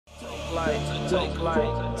Take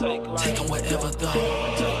them wherever though.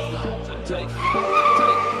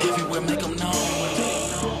 Everywhere make them known.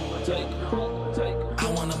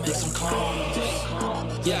 I wanna make some clones.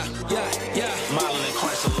 Yeah. Modeling in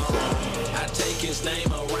Christ alone. I take his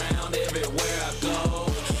name around everywhere I go.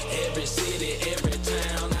 Every city, every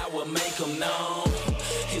town, I will make them known.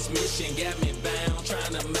 His mission got me bound,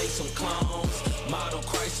 trying to make some clones. Model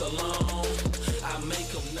Christ alone. I make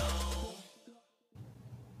them known.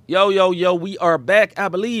 Yo, we are back. I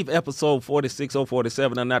believe episode 46 or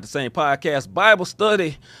 47 are not the same podcast. Bible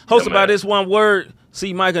study hosted by this one word,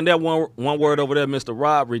 C. Mike, and that one word over there, Mr.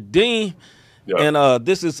 Rob Redeem. Yep. And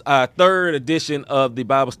this is our third edition of the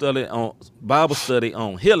Bible study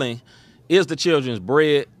on healing. Is the children's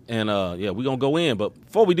bread? And we're gonna go in. But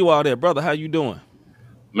before we do all that, brother, how you doing?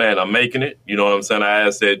 Man, I'm making it. You know what I'm saying? I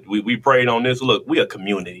asked that we prayed on this. Look, we a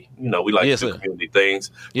community. You know, we like to do community things.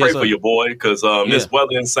 Pray for your boy because this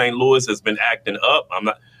weather in St. Louis has been acting up.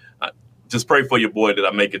 Just pray for your boy that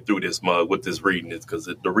I make it through this mug with this reading. It's because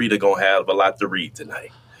the reader gonna have a lot to read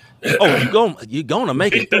tonight. You're gonna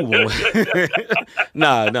make it through.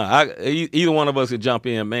 Nah. Either one of us could jump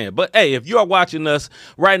in, man. But hey, if you're watching us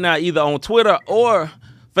right now, either on Twitter or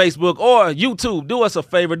Facebook or YouTube, do us a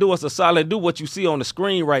favor, do us a solid, do what you see on the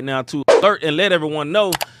screen right now to alert and let everyone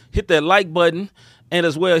know. Hit that like button and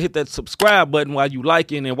as well hit that subscribe button while you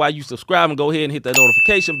liking, and while you subscribing, go ahead and hit that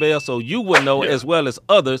notification bell so you will know as well as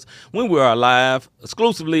others when we are live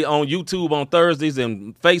exclusively on YouTube on Thursdays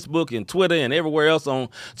and Facebook and Twitter and everywhere else on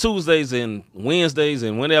Tuesdays and Wednesdays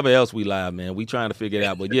and whenever else we live, man. We trying to figure it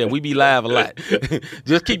out, but yeah, we be live a lot.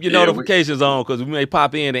 Just keep your notifications on because we may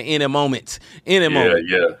pop in at any moment.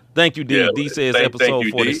 Yeah. Thank you, D. D says episode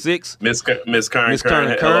 46. Miss Kern.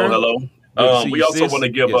 Hello. We also want to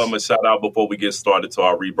give a shout out before we get started to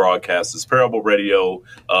our rebroadcasters, Parable Radio,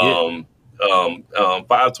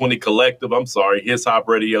 520 Collective. His Hop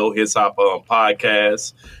Radio, His Hop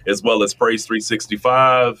Podcast, as well as Praise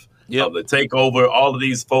 365. The Takeover. All of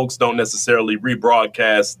these folks don't necessarily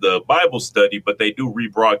rebroadcast the Bible study, but they do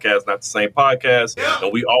rebroadcast not the same podcast,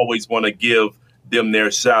 and we always want to give them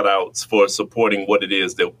their shout outs for supporting what it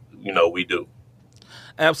is that we do.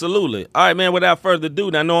 Absolutely. All right, man, without further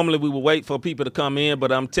ado, now normally we would wait for people to come in,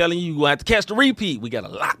 but I'm telling you, you have to catch the repeat. We got a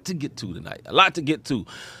lot to get to tonight,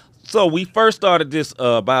 So we first started this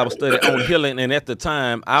Bible study on healing, and at the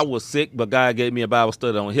time I was sick, but God gave me a Bible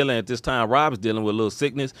study on healing. At this time, Rob is dealing with a little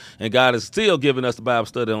sickness, and God is still giving us the Bible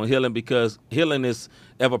study on healing because healing is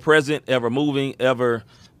ever present, ever moving,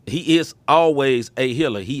 He is always a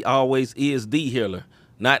healer. He always is the healer.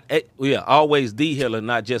 Always the healer,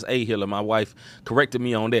 not just a healer. My wife corrected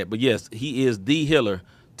me on that. But yes, he is the healer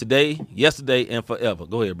today, yesterday, and forever.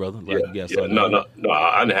 Go ahead, brother. No, I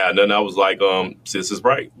didn't have nothing. I was like, sis is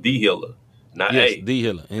right. The healer, not a. The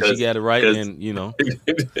healer. And she got it right. And,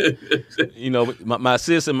 my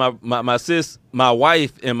sis and my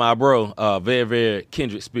wife and my bro are very, very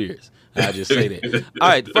kindred spirits. I just say that. All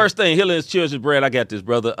right, first thing, healing is children's bread. I got this,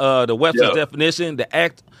 brother. The Webster's definition, the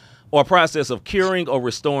act or process of curing or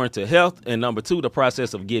restoring to health. And number 2, the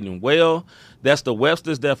process of getting well. That's the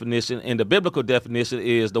Webster's definition. And the biblical definition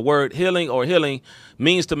is the word healing or healing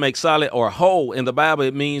means to make solid or whole. In the Bible,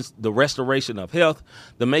 it means the restoration of health,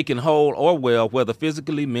 the making whole or well, whether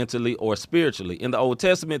physically, mentally, or spiritually. In the Old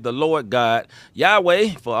Testament, the Lord God,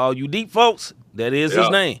 Yahweh, for all you deep folks, that is his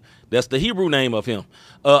name. That's the Hebrew name of him.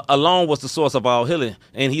 Alone was the source of all healing,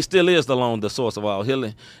 and he still is the source of all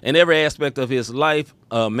healing. In every aspect of his life,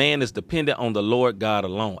 man is dependent on the Lord God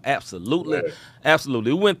alone. Absolutely.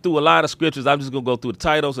 Absolutely. We went through a lot of scriptures. I'm just going to go through the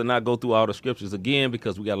titles and not go through all the scriptures again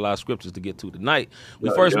because we got a lot of scriptures to get to tonight. We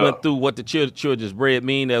first went through what the children's bread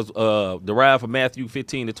mean as derived from Matthew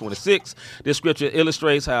 15-26. This scripture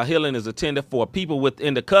illustrates how healing is intended for people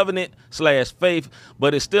within the covenant/faith,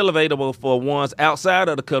 but it's still available for ones outside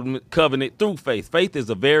of the covenant through faith. Faith is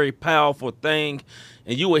a very powerful thing,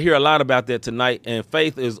 and you will hear a lot about that tonight. And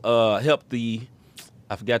faith is helped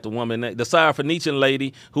I forgot the woman name, the Syrophoenician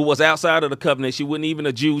lady who was outside of the covenant. She wasn't even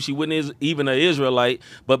a Jew. She wasn't even an Israelite.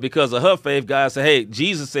 But because of her faith, God said, hey,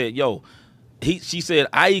 Jesus said, she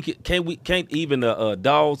said, can't even the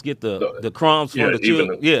dogs get the crumbs from the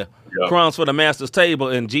children? Crumbs for the master's table.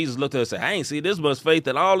 And Jesus looked at her and said, I ain't see this much faith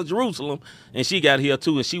in all of Jerusalem. And she got here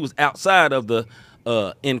too. And she was outside of the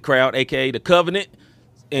in crowd, aka the covenant.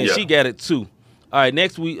 And she got it too. All right,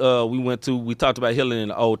 next we talked about healing in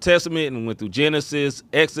the Old Testament and went through Genesis,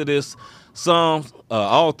 Exodus, Psalms,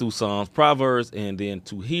 all through Psalms, Proverbs, and then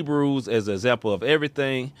to Hebrews as an example of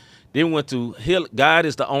everything. Then we went to God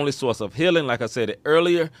is the only source of healing. Like I said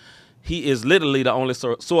earlier, he is literally the only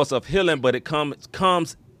source of healing, but it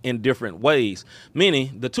comes in different ways.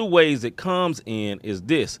 Meaning, the two ways it comes in is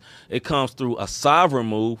this. It comes through a sovereign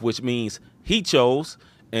move, which means he chose.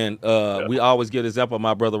 And we always get an example of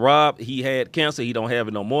my brother Rob. He had cancer. He don't have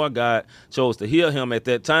it no more. God chose to heal him at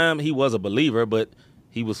that time. He was a believer, but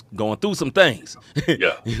he was going through some things.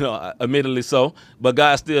 Yeah. Admittedly so. But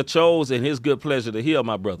God still chose in his good pleasure to heal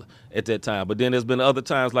my brother at that time. But then there's been other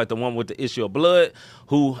times like the one with the issue of blood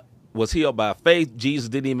who was healed by faith. Jesus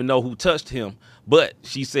didn't even know who touched him. But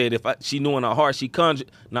she said she knew in her heart, she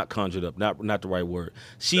not the right word.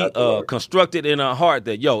 She constructed in her heart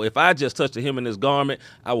that, if I just touch the hem in his garment,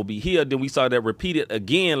 I will be healed. Then we saw that repeated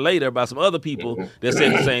again later by some other people that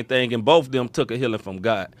said the same thing, and both of them took a healing from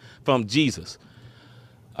God, from Jesus.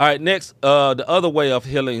 All right, next, the other way of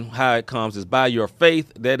healing, how it comes, is by your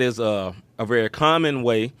faith. That is a very common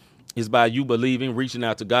way, is by you believing, reaching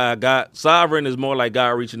out to God. God, sovereign is more like God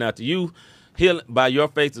reaching out to you. Healing by your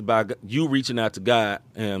faith is by you reaching out to God,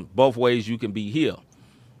 and both ways you can be healed.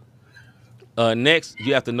 Next,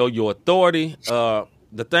 you have to know your authority. The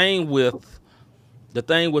thing with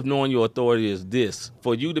knowing your authority is this: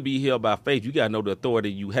 for you to be healed by faith, you got to know the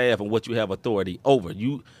authority you have and what you have authority over.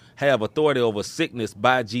 You have authority over sickness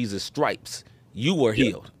by Jesus' stripes. You were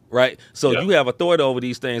healed, right? So you have authority over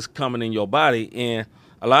these things coming in your body, and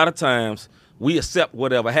a lot of times we accept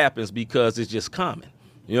whatever happens because it's just common.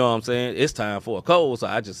 You know what I'm saying? It's time for a cold, so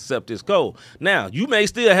I just accept this cold. Now, you may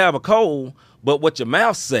still have a cold, but what your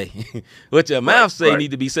mouth say,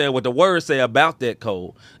 need to be saying what the words say about that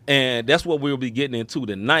cold. And that's what we'll be getting into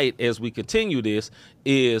tonight as we continue this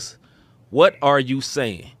is, what are you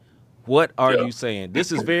saying? What are you saying?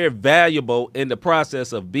 This is very valuable in the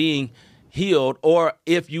process of being healed, or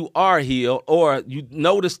if you are healed, or you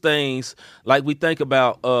notice things like we think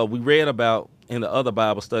about, we read about in the other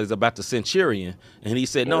Bible studies about the centurion, and he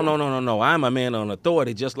said, no, I'm a man on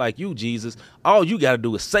authority just like you, Jesus. All you got to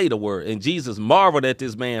do is say the word. And Jesus marveled at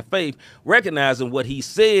this man's faith, recognizing what he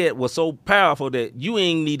said was so powerful that you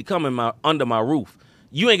ain't need to come under my roof.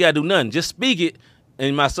 You ain't got to do nothing. Just speak it,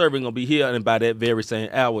 and my servant going to be healed. And by that very same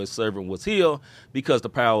hour, his servant was healed because the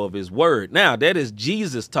power of his word. Now, that is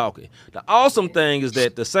Jesus talking. The awesome thing is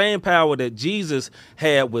that the same power that Jesus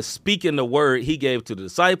had with speaking the word, he gave to the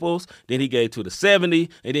disciples, then he gave to the 70,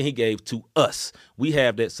 and then he gave to us. We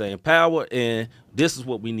have that same power, and this is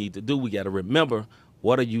what we need to do. We got to remember,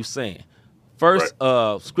 what are you saying? First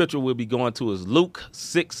scripture we'll be going to is Luke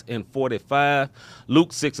 6:45.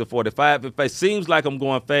 Luke 6:45. If it seems like I'm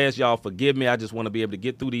going fast, y'all forgive me. I just want to be able to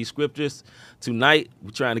get through these scriptures tonight.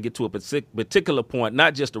 We're trying to get to a particular point,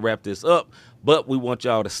 not just to wrap this up, but we want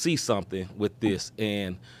y'all to see something with this.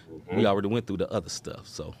 And we already went through the other stuff.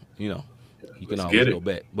 So, you can always go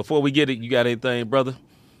back. Before we get it, you got anything, brother?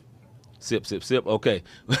 Sip, sip, sip. Okay.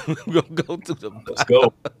 We're going to go to the Let's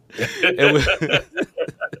go.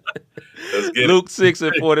 Let's get Luke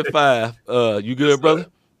 6:45. You good, brother?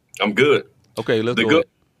 I'm good. Okay, let's go.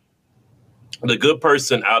 The good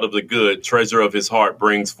person out of the good treasure of his heart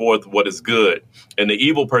brings forth what is good, and the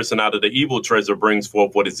evil person out of the evil treasure brings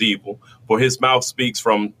forth what is evil. For his mouth speaks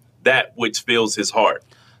from that which fills his heart.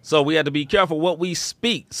 So we have to be careful what we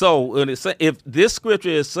speak. So if this scripture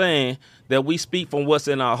is saying that we speak from what's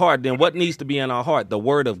in our heart, then what needs to be in our heart? The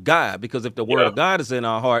word of God. Because if the word of God is in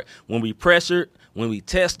our heart, when we pressured, when we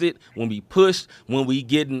tested, when we pushed, when we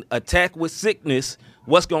getting attacked with sickness,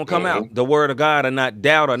 what's going to come out? The word of God, and not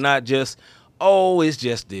doubt, or not just, it's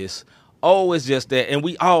just this. It's just that. And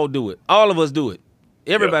we all do it. All of us do it.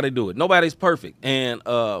 Everybody do it. Nobody's perfect. And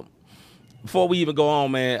before we even go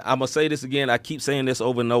on, man, I'm going to say this again. I keep saying this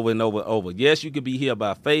over and over and over and over. Yes, you could be healed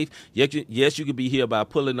by faith. Yes, you could be healed by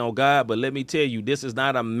pulling on God. But let me tell you, this is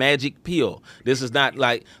not a magic pill. This is not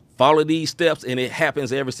like follow these steps and it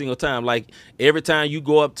happens every single time. Like every time you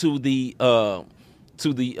go up to the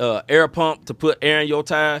air pump to put air in your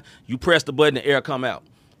tire, you press the button, the air come out.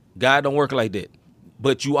 God don't work like that.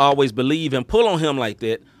 But you always believe and pull on him like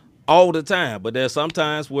that all the time. But there's some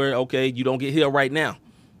times where, you don't get healed right now,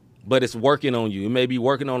 but it's working on you. It may be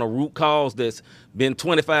working on a root cause that's been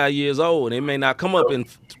 25 years old, and it may not come up in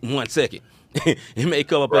 1 second. It may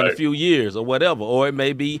come up in a few years or whatever, or it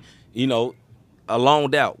may be, a long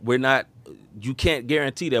doubt. You can't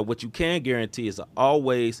guarantee that. What you can guarantee is to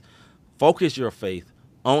always focus your faith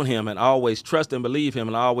on him and always trust and believe him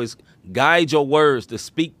and always guide your words to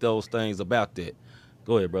speak those things about that.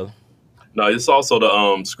 Go ahead, brother. No, it's also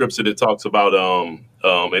the scripture that talks about,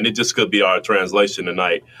 and it just could be our translation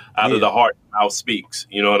tonight, out of the heart, the mouth speaks.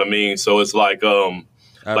 You know what I mean? So it's like you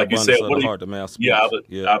said, out of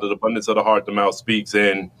the abundance of the heart, the mouth speaks.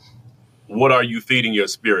 And what are you feeding your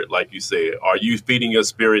spirit? Like you said, are you feeding your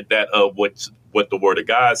spirit that of what the word of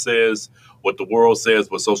God says, what the world says,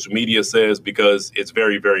 what social media says, because it's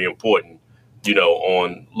very, very important,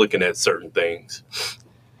 on looking at certain things.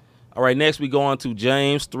 All right, next we go on to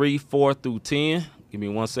James 3:4-10. Give me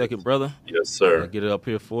 1 second, brother. Yes, sir. I'll get it up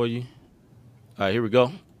here for you. All right, here we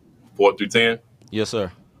go. 4-10. Yes,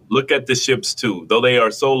 sir. Look at the ships, too. Though they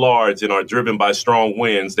are so large and are driven by strong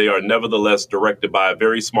winds, they are nevertheless directed by a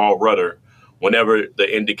very small rudder whenever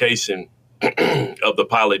the indication of the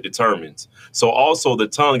pilot determines. So also the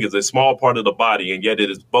tongue is a small part of the body, and yet it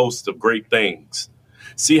is boast of great things.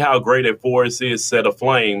 See how great a forest is set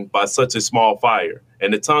aflame by such a small fire.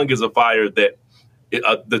 And the tongue is a fire the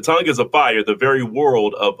very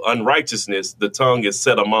world of unrighteousness, the tongue is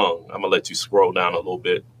set among. I'm going to let you scroll down a little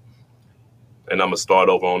bit, and I'm going to start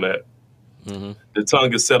over on that. Mm-hmm. The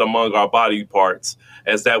tongue is set among our body parts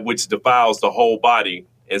as that which defiles the whole body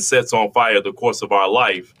and sets on fire the course of our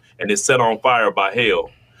life, and is set on fire by hell.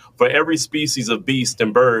 For every species of beast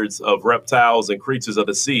and birds, of reptiles and creatures of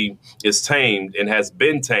the sea is tamed and has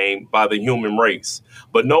been tamed by the human race.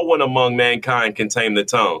 But no one among mankind can tame the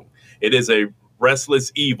tongue. It is a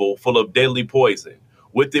restless evil full of deadly poison.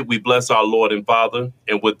 With it we bless our Lord and Father,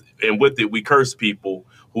 and with it we curse people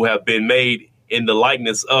who have been made in the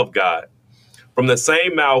likeness of God. From the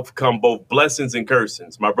same mouth come both blessings and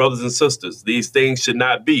cursings. My brothers and sisters, these things should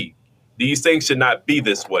not be. These things should not be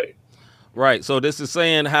this way. Right. So this is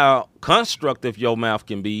saying how constructive your mouth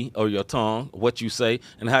can be, or your tongue, what you say,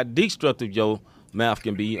 and how destructive your mouth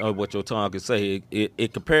can be, or what your tongue can say.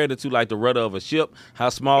 It compared it to like the rudder of a ship, how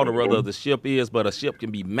small the rudder of the ship is, but a ship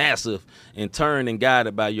can be massive and turned and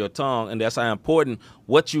guided by your tongue. And that's how important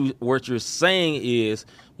what you're saying is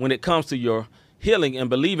when it comes to your healing and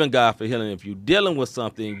believing God for healing. If you're dealing with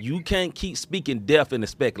something, you can't keep speaking death and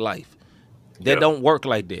expect life. That don't work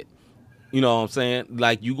like that. You know what I'm saying?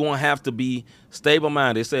 Like, you're going to have to be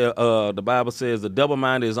stable-minded. They say, the Bible says the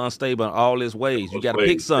double-minded is unstable in all his ways. You got to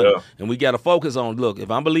pick something, and we got to focus on, look, if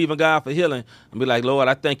I'm believing God for healing, I'm be like, Lord,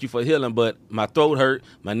 I thank you for healing, but my throat hurt,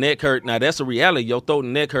 my neck hurt. Now, that's a reality. Your throat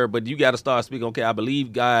and neck hurt, but you got to start speaking, okay, I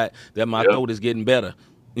believe, God, that my throat is getting better.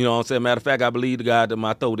 You know what I'm saying? Matter of fact, I believe to God that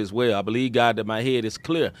my throat is well. I believe, God, that my head is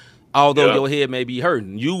clear. Although your head may be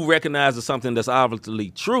hurting, you recognize that something that's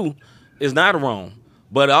obviously true is not wrong.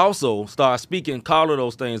 But also start speaking, calling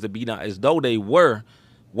those things to be not as though they were.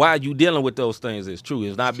 Why are you dealing with those things is true.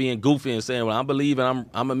 It's not being goofy and saying, well, I'm believing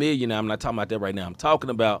I'm a millionaire. I'm not talking about that right now. I'm talking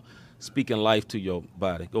about speaking life to your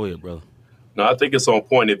body. Go ahead, brother. No, I think it's on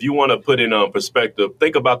point. If you want to put in perspective,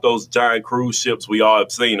 think about those giant cruise ships. We all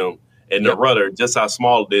have seen them. And the rudder, just how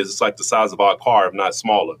small it is, it's like the size of our car, if not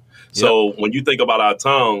smaller. So when you think about our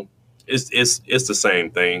tongue, it's the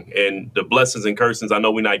same thing. And the blessings and cursings, I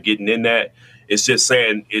know we're not getting in that. It's just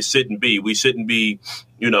saying it shouldn't be. We shouldn't be,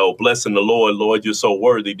 blessing the Lord. Lord, you're so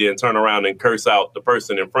worthy. Then turn around and curse out the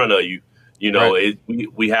person in front of you.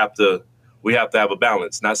 We have to have a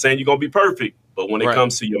balance. Not saying you're gonna be perfect, but when it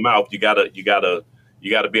comes to your mouth, you gotta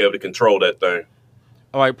be able to control that thing.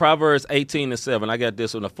 All right, Proverbs 18:7. I got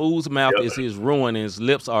this one. A fool's mouth is his ruin, and his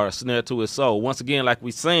lips are a snare to his soul. Once again, like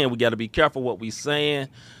we saying, we got to be careful what we saying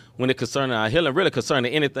when it concerning our healing, really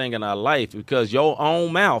concerning anything in our life, because your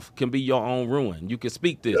own mouth can be your own ruin. You can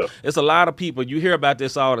speak this. It's a lot of people, you hear about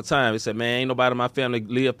this all the time. They say, man, ain't nobody in my family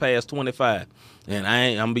live past 25, and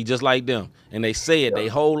I'm going to be just like them. And they say it their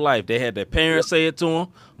whole life. They had their parents say it to them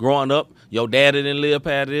growing up. Your daddy didn't live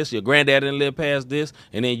past this. Your granddaddy didn't live past this.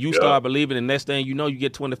 And then you start believing, and next thing you know, you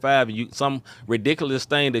get 25, and some ridiculous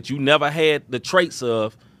thing that you never had the traits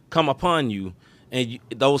of come upon you. And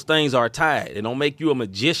those things are tied. It don't make you a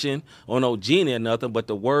magician or no genie or nothing, but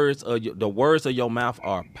the words of your mouth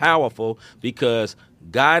are powerful, because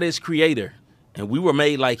God is creator, and we were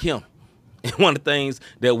made like him. And one of the things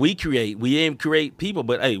that we didn't create people,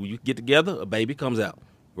 but hey, when you get together, a baby comes out,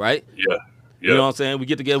 right? Yeah. You know what I'm saying? We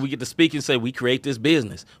get together, we get to speak and say we create this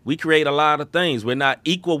business. We create a lot of things. We're not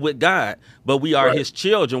equal with God, but we are his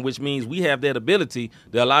children, which means we have that ability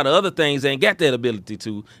that a lot of other things ain't got that ability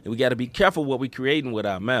to. And we got to be careful what we're creating with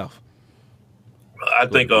our mouth. I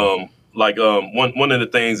think one of the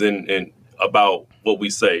things in about what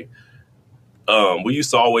we say, we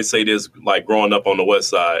used to always say this, like growing up on the West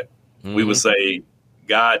Side, we would say,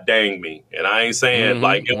 God dang me. And I ain't saying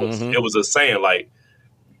it was a saying like,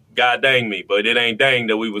 God dang me, but it ain't dang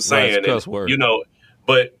that we were saying,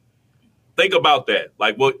 but think about that,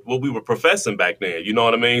 like what we were professing back then, you know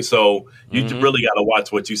what I mean? So you really got to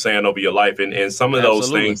watch what you're saying over your life. And some of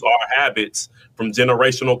those things are habits from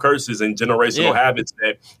generational curses and generational habits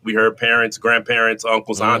that we heard parents, grandparents,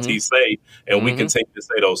 uncles, aunties say, and we continue to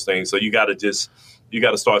say those things. So you got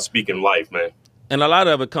to start speaking life, man. And a lot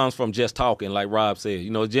of it comes from just talking, like Rob said.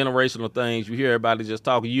 You know, generational things. You hear everybody just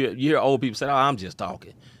talking. You hear old people say, "Oh, I'm just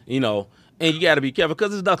talking." You know, and you got to be careful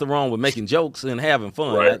because there's nothing wrong with making jokes and having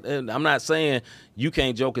fun. Right. I'm not saying you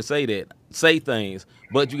can't joke and say things,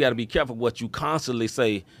 but you got to be careful what you constantly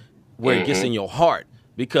say where it gets in your heart.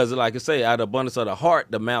 Because, like I say, out of the abundance of the heart,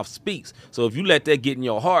 the mouth speaks. So if you let that get in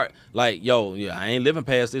your heart, like, yo, yeah, I ain't living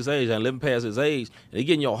past this age, and it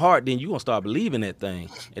get in your heart, then you're going to start believing that thing.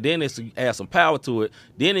 And then it's to add some power to it.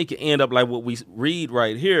 Then it can end up like what we read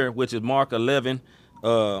right here, which is Mark 11,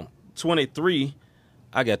 23.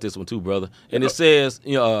 I got this one too, brother. And it says,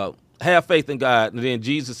 have faith in God. And then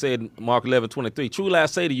Jesus said, Mark 11:23, truly I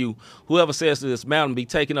say to you, whoever says to this mountain, be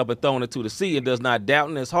taken up and thrown into the sea, and does not doubt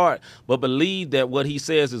in his heart, but believe that what he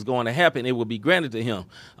says is going to happen, it will be granted to him.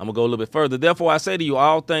 I'm going to go a little bit further. Therefore I say to you,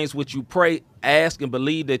 all things which you pray, ask, and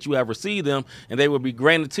believe that you have received them, and they will be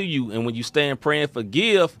granted to you. And when you stand praying,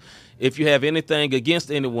 forgive if you have anything against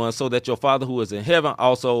anyone, so that your Father who is in heaven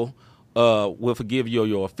also will forgive you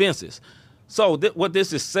your offenses. So what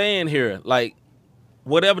this is saying here, like,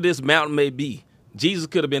 whatever this mountain may be, Jesus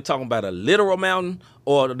could have been talking about a literal mountain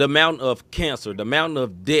or the mountain of cancer, the mountain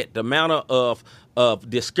of debt, the mountain of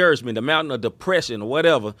discouragement, the mountain of depression, or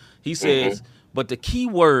whatever. He says, but the key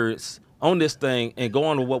words on this thing, and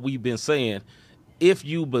going to what we've been saying,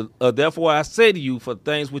 therefore I say to you, for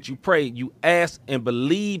things which you pray, you ask and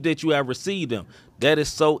believe that you have received them. That is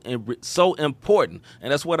so important.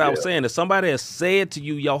 And that's what I was saying. If somebody has said to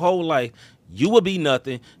you your whole life, you will be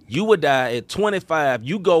nothing, you will die at 25,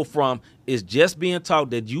 you go from it's just being taught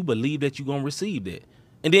that you believe that you're going to receive that.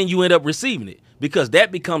 And then you end up receiving it, because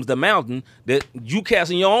that becomes the mountain that you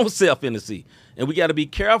casting your own self in the sea. And we got to be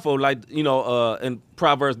careful, like, in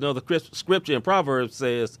Proverbs, another scripture in Proverbs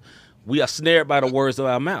says, we are snared by the words of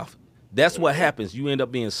our mouth. That's what happens. You end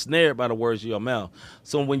up being snared by the words of your mouth.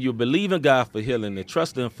 So when you believe in God for healing and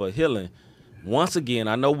trust Him for healing, once again,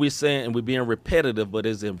 I know we're saying and we're being repetitive, but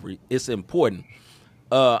it's important.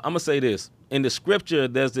 I'm gonna say this. In the scripture,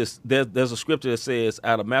 there's a scripture that says,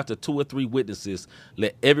 out of mouth of 2 or 3 witnesses,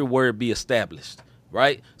 let every word be established.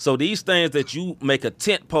 Right? So these things that you make a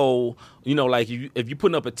tent pole, like if you're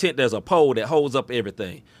putting up a tent, there's a pole that holds up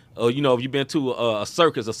everything. Or, if you've been to a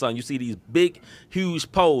circus or something, you see these big,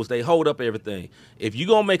 huge poles. They hold up everything. If you're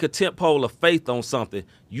going to make a tent pole of faith on something,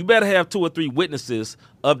 you better have 2 or 3 witnesses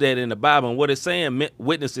of that in the Bible. And what it's saying,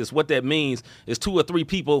 witnesses, what that means is 2 or 3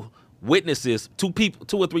 people, witnesses, 2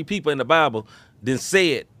 or 3 people in the Bible then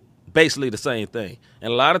said basically the same thing.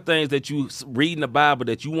 And a lot of things that you read in the Bible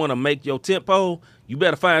that you want to make your tent pole, you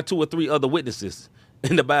better find 2 or 3 other witnesses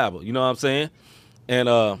in the Bible. You know what I'm saying? And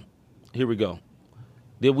here we go.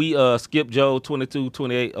 Did we skip Job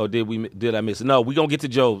 22:28, or did I miss it? No, we're going to get to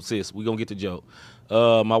Job, sis. We're going to get to Job.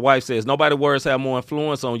 My wife says, nobody's words have more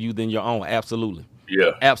influence on you than your own. Absolutely.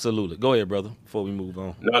 Yeah. Absolutely. Go ahead, brother, before we move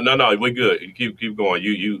on. No, we're good. Keep going.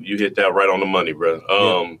 You hit that right on the money, brother.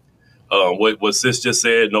 What sis just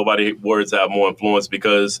said, nobody words have more influence,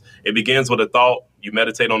 because it begins with a thought. You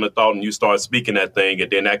meditate on the thought and you start speaking that thing,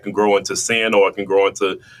 and then that can grow into sin, or it can grow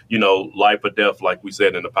into, life or death, like we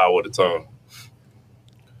said, in the power of the tongue.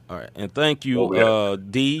 All right, and thank you,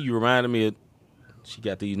 D. You reminded me of, she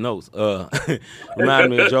got these notes.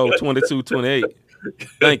 Reminded me of Job 22:28.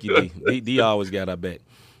 Thank you, D. D always got our back.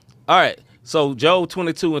 All right, so Job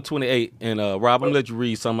 22:28, and Rob, I'm gonna let you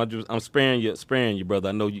read some. I'm sparing you, brother.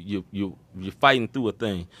 I know you're fighting through a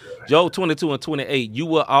thing. Job 22:28. You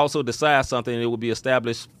will also decide something, and it will be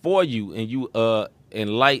established for you, and you and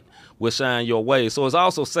light will shine your way. So it's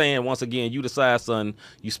also saying, once again, you decide something,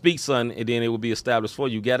 you speak something, and then it will be established for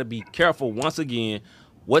you. You got to be careful, once again,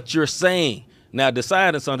 what you're saying. Now,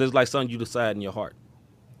 deciding something is like something you decide in your heart.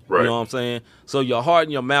 Right. You know what I'm saying? So your heart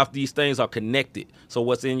and your mouth, these things are connected. So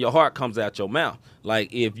what's in your heart comes out your mouth.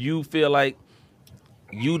 Like, if you feel like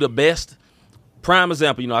you the best, prime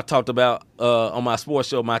example, I talked about on my sports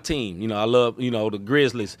show, my team. I love, the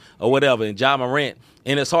Grizzlies or whatever, and Ja Morant,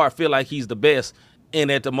 in his heart feel like he's the best. And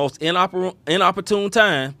at the most inopportune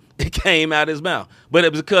time, it came out of his mouth. But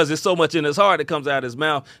it was because there's so much in his heart that comes out of his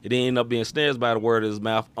mouth, it ended up being snared by the word of his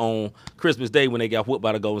mouth on Christmas Day when they got whooped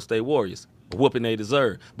by the Golden State Warriors. A whooping they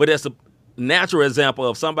deserve. But that's a natural example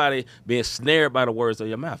of somebody being snared by the words of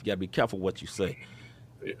your mouth. You got to be careful what you say.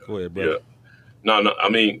 Yeah. Go ahead, brother. Yeah. No, I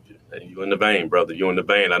mean, you in the vein, brother. You in the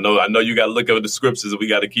vein. I know you got to look at the scriptures and we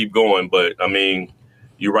got to keep going. But, I mean,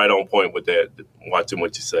 you're right on point with that. Watching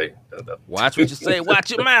what you say. Watch what you say. Watch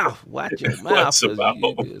your mouth. Watch your mouth.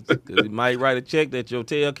 Because you might write a check that your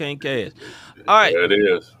tail can't cash. All right. There it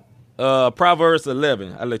is. Proverbs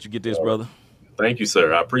 11. I'll let you get this, brother. Thank you,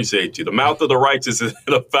 sir. I appreciate you. The mouth of the righteous is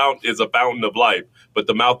a fountain of life, but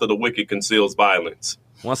the mouth of the wicked conceals violence.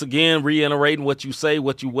 Once again, reiterating what you say,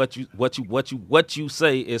 what you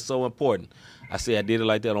say is so important. I say I did it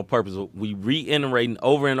like that on purpose. We reiterating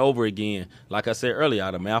over and over again. Like I said earlier,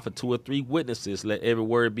 out of the mouth of 2 or 3 witnesses, let every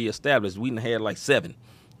word be established. We done had like 7.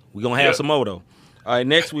 We're going to have some more, though. All right,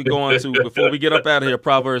 next we go on to, before we get up out of here,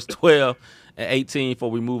 Proverbs 12 and 18, before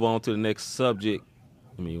we move on to the next subject.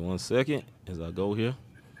 Give me 1 second as I go here.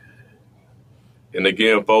 And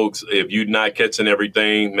again, folks, if you're not catching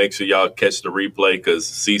everything, make sure y'all catch the replay, because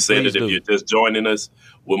C said that if you're just joining us,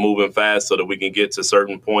 we're moving fast so that we can get to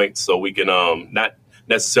certain points, so we can not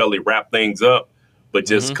necessarily wrap things up, but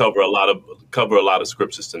just cover a lot of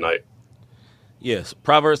scriptures tonight. Yes,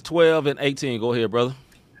 Proverbs 12 and 18. Go ahead, brother.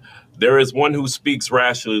 There is one who speaks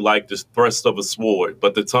rashly like the thrust of a sword,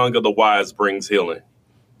 but the tongue of the wise brings healing.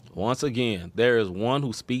 Once again, there is one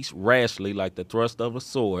who speaks rashly like the thrust of a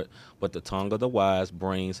sword, but the tongue of the wise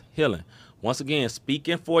brings healing. Once again,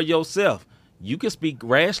 speaking for yourself. You can speak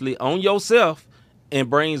rashly on yourself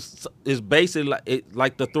and is basically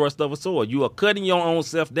like the thrust of a sword. You are cutting your own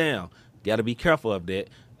self down. Got to be careful of that,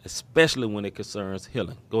 especially when it concerns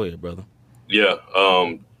healing. Go ahead, brother. Yeah,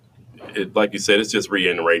 like you said, it's just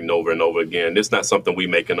reiterating over and over again. It's not something we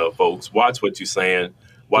making up, folks. Watch what you're saying.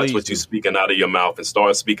 Watch what you're speaking out of your mouth, and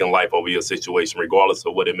start speaking life over your situation, regardless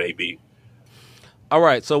of what it may be. All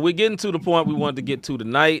right, so we're getting to the point we wanted to get to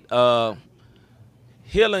tonight.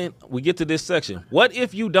 Healing, we get to this section. What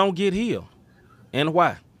if you don't get healed, and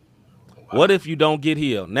why? Wow. What if you don't get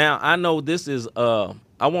healed? Now, I know this is, I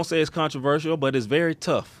won't say it's controversial, but it's very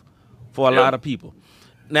tough for a lot of people.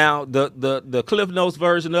 Now, the Cliff Notes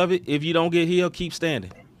version of it, if you don't get healed, keep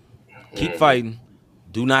standing. Keep fighting.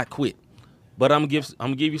 Do not quit. But I'm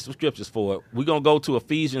gonna give you some scriptures for it. We're gonna go to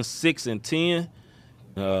Ephesians 6 and 10.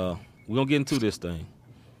 We're gonna get into this thing.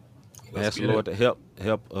 Ask the Lord to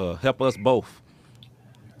help us both,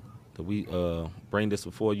 that we bring this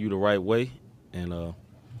before you the right way and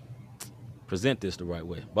present this the right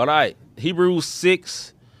way. But all right, Ephesians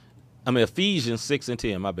 6 and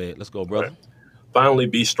 10. My bad. Let's go, brother. Right. Finally,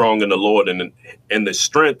 be strong in the Lord and in the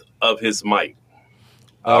strength of His might.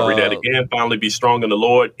 I'll read that again. Finally, be strong in the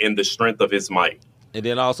Lord in the strength of His might. And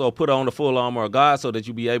then also put on the full armor of God so that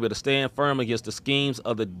you be able to stand firm against the schemes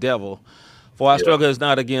of the devil. For our struggle is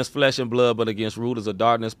not against flesh and blood, but against rulers of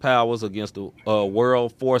darkness, powers, against the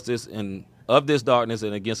world forces and of this darkness,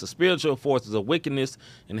 and against the spiritual forces of wickedness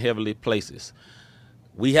in heavenly places.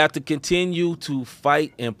 We have to continue to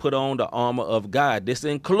fight and put on the armor of God. This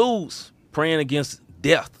includes praying against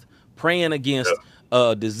death, praying against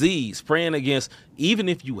disease, praying against, even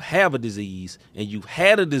if you have a disease and you've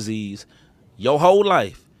had a disease your whole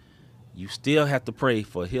life, you still have to pray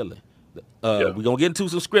for healing. We're going to get into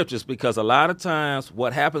some scriptures, because a lot of times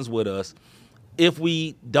what happens with us, if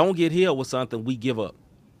we don't get healed with something, we give up.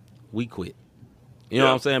 We quit. You know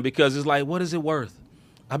what I'm saying? Because it's like, what is it worth?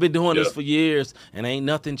 I've been doing this for years and ain't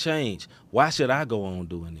nothing changed. Why should I go on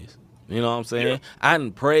doing this? You know what I'm saying? Yeah. I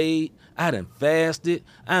done prayed. I done fasted.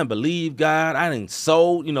 I done believed God. I done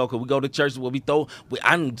sold, because we go to churches where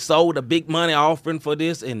I done sold a big money offering for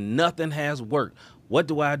this, and nothing has worked. What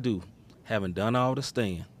do I do? Having done all to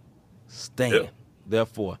stand.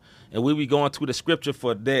 Therefore. And we be going to the scripture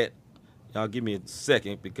for that. Y'all give me a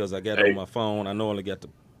second, because I got it on my phone. I know I only got the.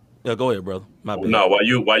 Yeah, go ahead, brother. My bad. No, while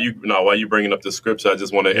you bringing up the scripture, I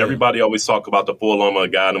just want to. Everybody always talk about the full armor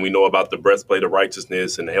of God, and we know about the breastplate of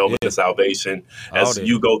righteousness and the helmet of salvation. As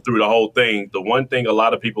you go through the whole thing, the one thing a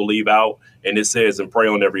lot of people leave out, and it says, "And pray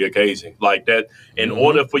on every occasion." Like that. In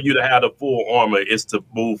order for you to have the full armor, is to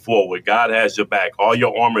move forward. God has your back. All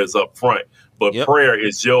your armor is up front, but prayer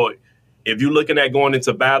is your. If you're looking at going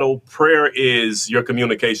into battle, prayer is your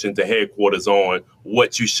communication to headquarters on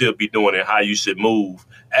what you should be doing and how you should move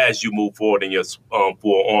as you move forward in your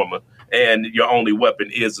full armor. And your only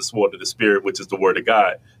weapon is the sword of the Spirit, which is the word of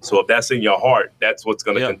God. So if that's in your heart, that's what's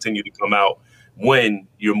going to continue to come out when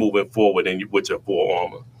you're moving forward and with your full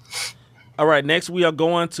armor. All right, next we are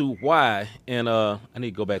going to why. And I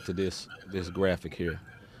need to go back to this graphic here.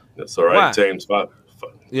 That's all right. Why? James 5.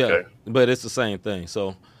 Yeah, okay. But it's the same thing.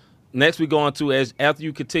 So next we go on to, after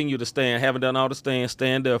you continue to stand, haven't done all the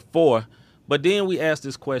stand therefore. But then we ask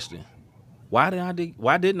this question: why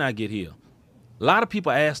didn't I get healed? A lot of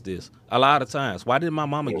people ask this a lot of times. Why didn't my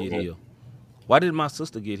mama get healed? Why didn't my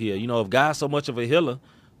sister get healed? If God's so much of a healer,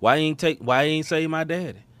 why ain't save my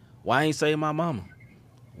daddy? Why ain't save my mama?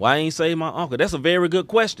 Why ain't save my uncle? That's a very good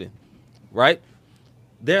question, right?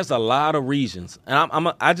 There's a lot of reasons, and I'm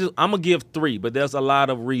gonna give 3, but there's a lot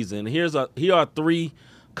of reasons. Here are 3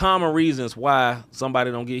 common reasons why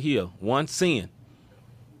somebody don't get healed. One, sin.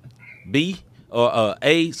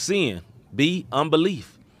 A, sin. B,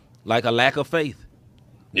 unbelief, like a lack of faith.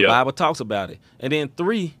 The Bible talks about it. And then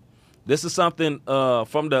 3, this is something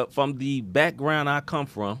from the background I come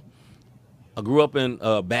from. I grew up in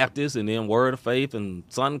Baptist and then Word of Faith and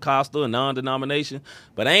Sun Costal and non-denomination.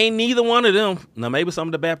 But ain't neither one of them, now maybe some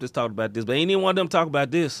of the Baptists talked about this, but ain't neither one of them talk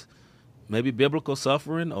about this. Maybe biblical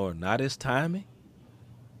suffering or not as timing.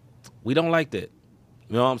 We don't like that.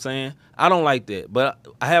 You know what I'm saying? I don't like that. But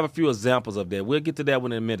I have a few examples of that. We'll get to that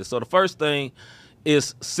one in a minute. So the first thing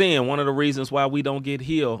is sin. One of the reasons why we don't get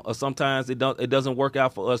healed, or sometimes it doesn't work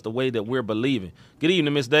out for us the way that we're believing. Good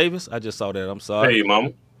evening, Miss Davis. I just saw that. I'm sorry. Hey,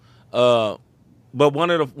 Mama. But one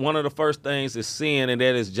of the first things is sin, and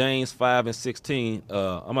that is James 5:16.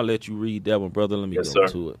 I'm gonna let you read that one, brother. Let me go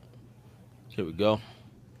to it. Here we go.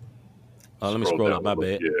 Let me scroll up. My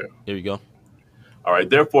bad. Yeah. Here we go. All right.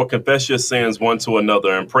 Therefore, confess your sins one to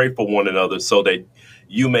another and pray for one another so that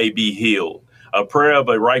you may be healed. A prayer of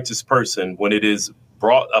a righteous person, when it is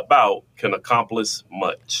brought about, can accomplish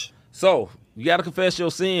much. So you got to confess your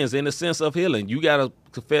sins in the sense of healing. You got to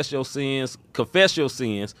confess your sins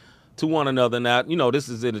to one another. Now, this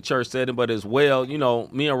is in the church setting, but as well,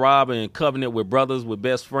 me and Rob are in covenant with brothers, with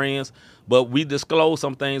best friends, but we disclose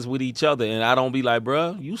some things with each other. And I don't be like,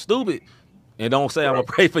 bro, you stupid. And don't say I'm going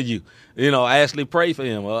to pray for you. I actually pray for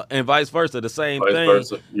him and vice versa. The same thing.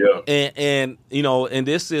 Versa. Yeah. And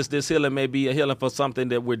this healing may be a healing for something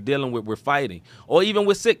that we're dealing with, we're fighting, or even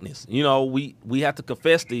with sickness. We have to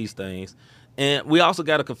confess these things. And we also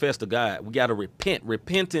got to confess to God. We got to repent.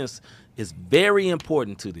 Repentance is very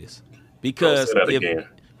important to this because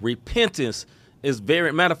repentance is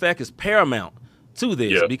matter of fact, is paramount to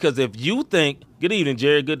this. Yeah. Because if you think, good evening,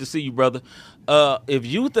 Jerry, good to see you, brother. If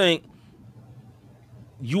you think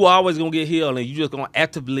you always going to get healed and you just going to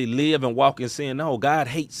actively live and walk in sin, no, God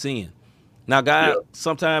hates sin. Now, God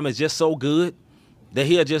sometimes is just so good that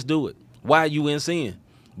he'll just do it while you in sin.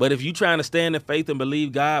 But if you trying to stand in faith and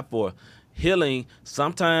believe God for healing,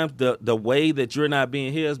 sometimes the way that you're not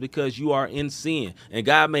being healed is because you are in sin. And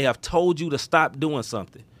God may have told you to stop doing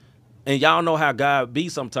something. And y'all know how God be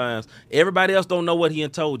sometimes. Everybody else don't know what he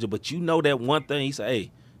told you, but you know that one thing. He said,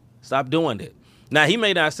 hey, stop doing that. Now, he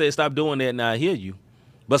may not say stop doing that and I hear you.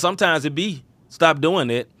 But sometimes it be stop doing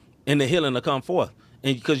it and the healing will come forth.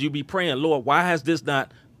 And because you be praying, Lord, why has this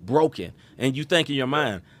not broken? And you think in your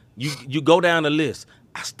mind, you go down the list.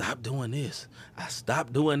 I stopped doing this. I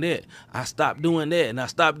stopped doing that. I stopped doing that. And I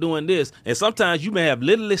stopped doing this. And sometimes you may have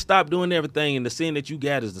literally stopped doing everything. And the sin that you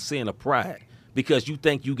got is the sin of pride because you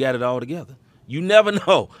think you got it all together. You never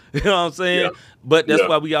know. You know what I'm saying? Yeah. But that's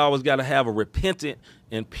why we always got to have a repentant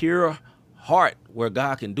and pure heart where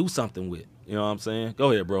God can do something with. You know what I'm saying?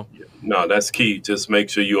 Go ahead, bro. No, that's key. Just make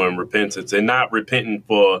sure you're in repentance and not repenting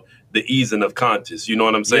for the easing of conscience. You know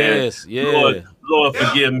what I'm saying? Yes, yeah. Lord,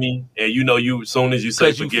 forgive me. And you, as soon as you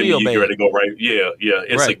say forgive me, you're ready to go right. Yeah.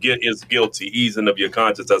 It's guilty easing of your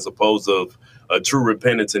conscience as opposed to a true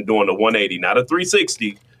repentance and doing a 180, not a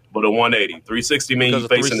 360, but a 180. 360 means you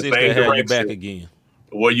facing the same direction. You back again.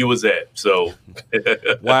 Where you was at. So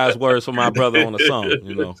wise words from my brother on the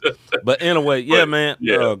song, But anyway, man.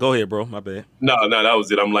 Go ahead, bro. My bad. No, that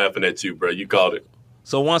was it. I'm laughing at you, bro. You called it.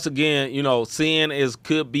 So once again, sin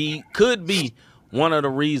could be one of the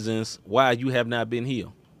reasons why you have not been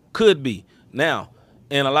healed. Could be. Now,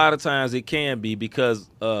 and a lot of times it can be because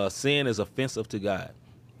sin is offensive to God.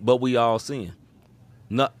 But we all sin.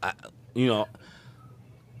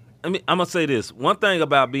 I'm going to say this. One thing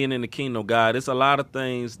about being in the kingdom of God, it's a lot of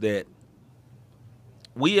things that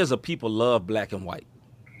we as a people love black and white.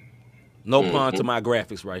 No pun to my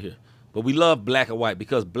graphics right here. But we love black and white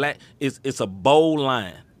because black it's a bold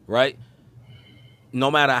line, right?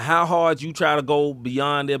 No matter how hard you try to go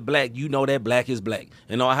beyond that black, you know that black is black.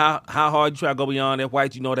 And no how hard you try to go beyond that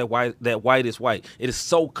white, you know that white is white. It is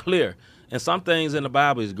so clear. And some things in the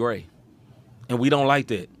Bible is gray. And we don't like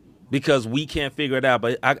that. Because we can't figure it out.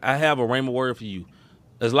 But I have a rhema word for you.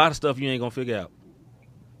 There's a lot of stuff you ain't going to figure out.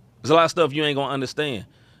 There's a lot of stuff you ain't going to understand.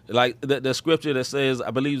 Like the scripture that says,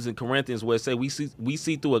 I believe it's in Corinthians, where it says we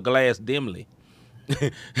see through a glass dimly.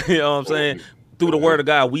 You know what I'm saying? Through the word of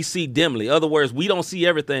God, we see dimly. In other words, we don't see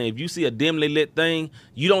everything. If you see a dimly lit thing,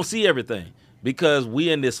 you don't see everything. Because we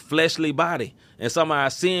in this fleshly body. And some of our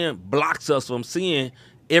sin blocks us from seeing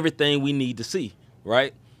everything we need to see.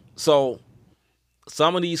 Right? So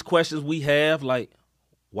some of these questions we have, like,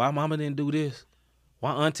 why mama didn't do this?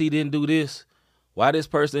 Why auntie didn't do this? Why this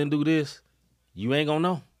person didn't do this? You ain't gonna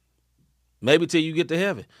know. Maybe till you get to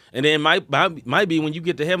heaven. And then might be when you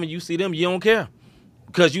get to heaven, you see them, you don't care.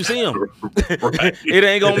 because you see him. Right. It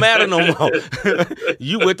ain't gonna matter no more.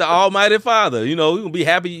 You with the Almighty Father. You know, you gonna be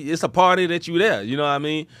happy. It's a party that you there. You know what I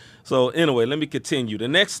mean? So anyway, let me continue. The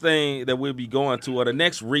next thing that we'll be going to, or the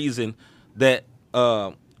next reason that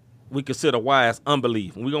we consider why is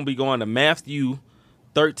unbelief. And we're gonna be going to Matthew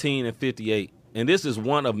 13 and 58. And this is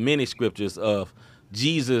one of many scriptures of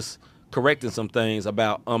Jesus correcting some things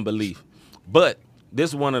about unbelief. But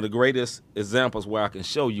this is one of the greatest examples where I can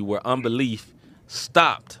show you where unbelief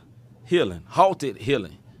stopped healing, halted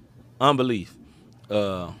healing, unbelief.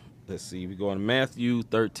 Let's see, we're going to Matthew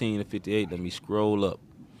 13 and 58. Let me scroll up.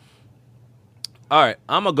 All right,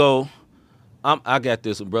 I'm going to go. I got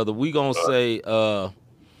this one, brother. We're going to say,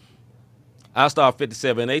 I'll start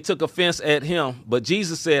 57. They took offense at him, but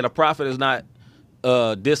Jesus said a prophet is not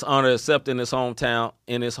dishonored except in his hometown,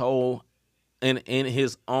 in his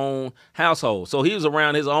own household. So he was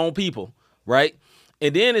around his own people, right?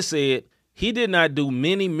 And then it said he did not do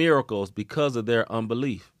many miracles because of their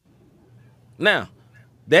unbelief. Now,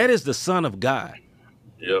 that is the Son of God,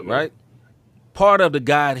 right? Part of the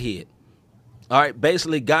Godhead. All right,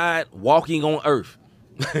 basically God walking on earth,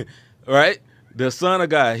 right? The Son of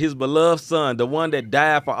God, his beloved Son, the one that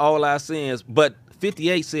died for all our sins. But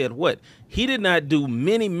 58 said what? He did not do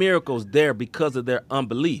many miracles there because of their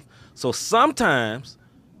unbelief. So sometimes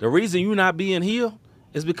the reason you're not being healed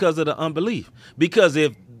is because of the unbelief. Because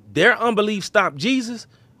if their unbelief stopped Jesus,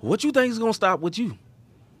 what you think is going to stop with you?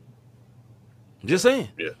 I'm just saying.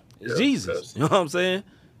 It's Jesus. You know what I'm saying?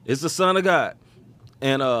 It's the Son of God.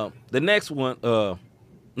 And the next one, no,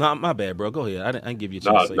 my bad, bro. Go ahead. I didn't give you a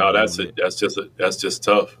chance. No, that's just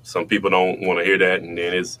tough. Some people don't want to hear that, and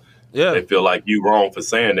then they feel like you wrong for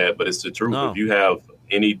saying that, but it's the truth. No. If you have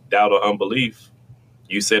any doubt or unbelief,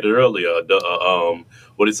 you said it earlier.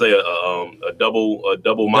 What did it say? A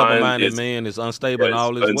double-minded man is unstable in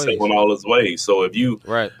all his ways. Unstable in all his ways. So if you,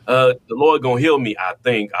 the Lord gonna heal me, I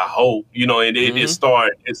think, I hope, and it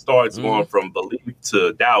starts going from belief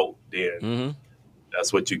to doubt. Then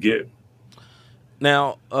that's what you get.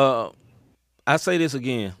 Now, I say this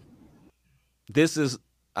again. This is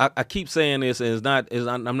I keep saying this, and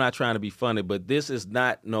I'm not trying to be funny, but this is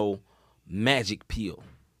not no magic pill,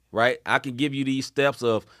 right? I can give you these steps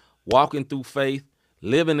of walking through faith,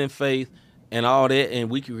 living in faith, and all that, and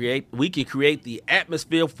we can create the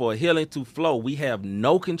atmosphere for healing to flow. We have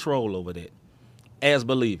no control over that as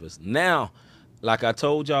believers. Now, like I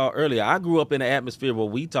told y'all earlier, I grew up in an atmosphere where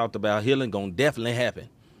we talked about healing gonna definitely happen.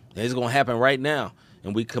 And it's gonna happen right now.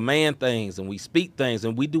 And we command things and we speak things,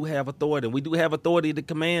 and we do have authority. And we do have authority to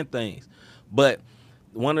command things. But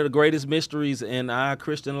one of the greatest mysteries in our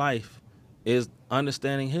Christian life is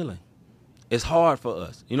understanding healing. It's hard for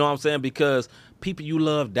us. You know what I'm saying? Because people you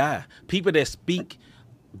love die. People that speak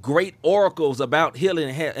great oracles about healing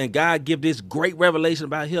and God give this great revelation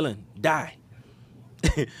about healing die.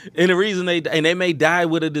 And the reason they may die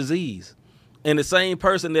with a disease. And the same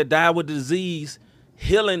person that died with the disease,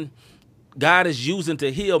 healing, God is using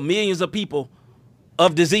to heal millions of people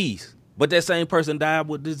of disease. But that same person died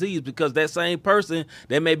with disease because that same person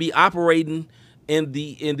that may be operating in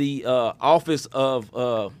the office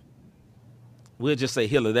of we'll just say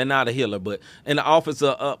healer. They're not a healer, but in the office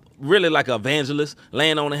of really like an evangelist,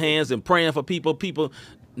 laying on the hands and praying for people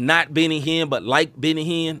not Benny Hinn, but like Benny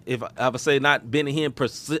Hinn. If I would say not Benny Hinn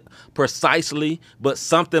precisely, but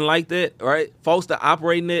something like that, right? Folks that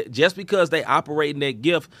operate in it, just because they operate in that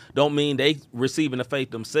gift don't mean they receiving the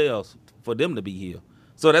faith themselves for them to be healed.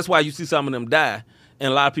 So that's why you see some of them die,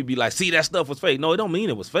 and a lot of people be like, see, that stuff was fake. No, it don't mean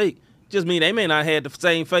it was fake. It just mean they may not have the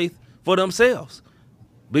same faith for themselves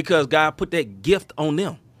because God put that gift on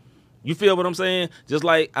them. You feel what I'm saying? Just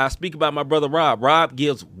like I speak about my brother Rob. Rob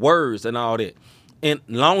gives words and all that. And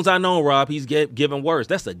as long as I know Rob, he's giving words.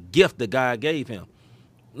 That's a gift that God gave him.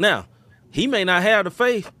 Now, he may not have the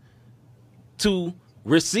faith to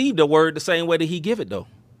receive the word the same way that he give it, though.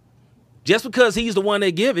 Just because he's the one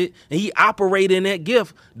that give it and he operate in that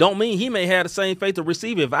gift don't mean he may have the same faith to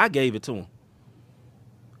receive it if I gave it to him.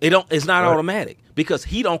 It's not automatic because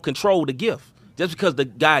he don't control the gift. Just because the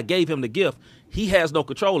guy gave him the gift, he has no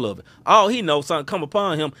control of it. All he knows, something come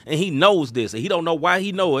upon him, and he knows this. And he don't know why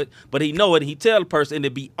he know it, but he know it, and he tell the person, and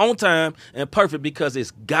it be on time and perfect because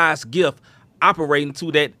it's God's gift operating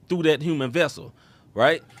through that human vessel,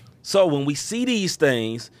 right? So when we see these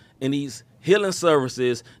things in these healing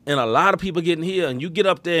services and a lot of people getting healed, and you get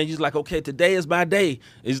up there and you're like, okay, today is my day.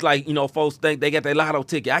 It's like, folks think they got their lotto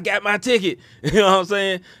ticket. I got my ticket. You know what I'm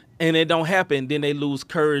saying? And it don't happen. Then they lose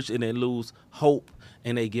courage and they lose hope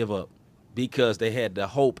and they give up. Because they had the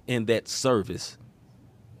hope in that service.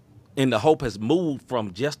 And the hope has moved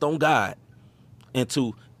from just on God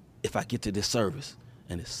into if I get to this service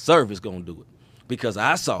and the service going to do it. Because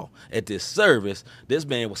I saw at this service, this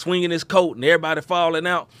man was swinging his coat and everybody falling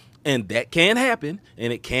out. And that can happen,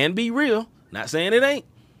 and it can be real. Not saying it ain't.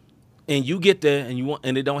 And you get there,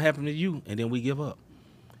 and it don't happen to you, and then we give up.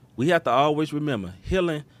 We have to always remember,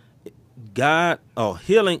 healing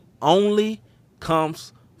only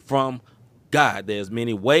comes from God. There's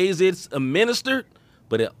many ways it's administered,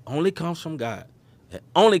 but it only comes from God. It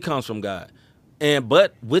only comes from God.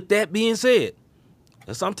 But with that being said,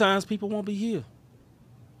 sometimes people won't be healed.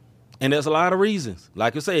 And there's a lot of reasons.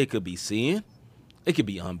 Like I say, it could be sin. It could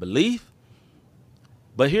be unbelief.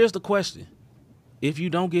 But here's the question. If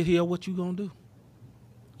you don't get healed, what you going to do?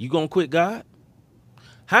 You going to quit God?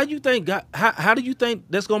 How do you think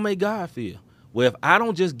that's going to make God feel? Well, if I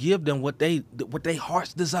don't just give them what they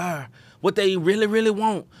hearts desire, what they really, really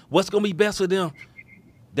want, what's going to be best for them,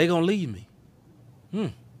 they're going to leave me.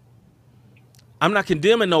 I'm not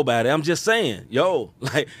condemning nobody. I'm just saying,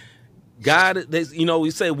 God,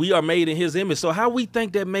 we say we are made in his image. So how we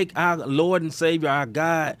think that make our Lord and Savior, our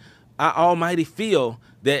God, our Almighty feel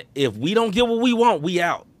that if we don't get what we want, we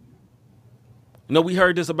out? We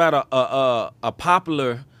heard this about a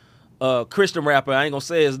popular Christian rapper. I ain't going to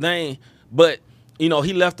say his name, but, he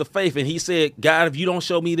left the faith and he said, God, if you don't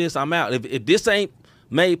show me this, I'm out. If this ain't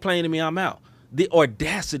made plain to me, I'm out. The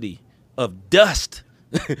audacity of dust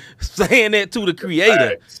saying that to the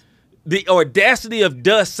Creator. The audacity of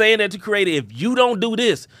dust saying that to Creator, if you don't do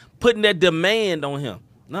this, putting that demand on him.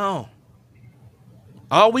 No.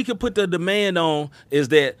 All we can put the demand on is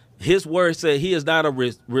that his word said he is not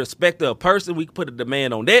a respecter of person. We can put a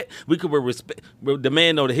demand on that. We could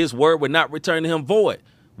demand on that his word would not return to him void.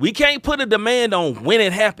 We can't put a demand on when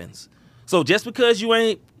it happens. So just because you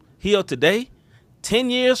ain't healed today, 10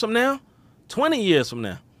 years from now, 20 years from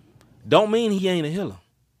now, don't mean he ain't a healer.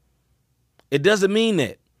 It doesn't mean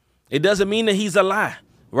that. It doesn't mean that he's a lie,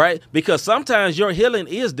 right? Because sometimes your healing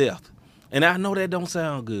is death. And I know that don't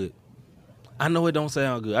sound good. I know it don't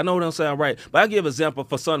sound good. I know it don't sound right. But I give an example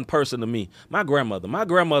for something personal to me. My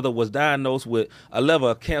grandmother was diagnosed with a level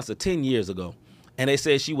of cancer 10 years ago. And they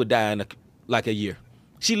said she would die in like a year.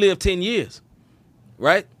 She lived 10 years,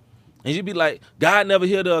 right? And you'd be like, God never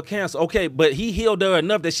healed her of cancer. Okay, but he healed her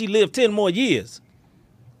enough that she lived 10 more years.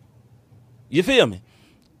 You feel me?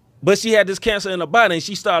 But she had this cancer in her body, and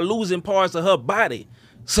she started losing parts of her body.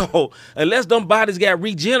 So unless them bodies got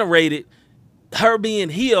regenerated, her being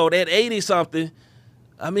healed at 80-something,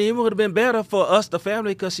 it would have been better for us, the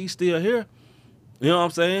family, because she's still here. You know what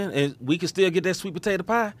I'm saying? And we can still get that sweet potato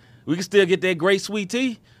pie. We can still get that great sweet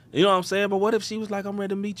tea. You know what I'm saying? But what if she was like, I'm ready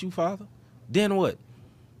to meet you, Father? Then what?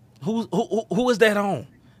 Who is that on?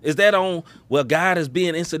 Is that on, well, God is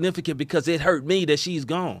being insignificant because it hurt me that she's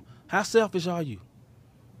gone? How selfish are you?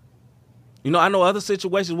 I know other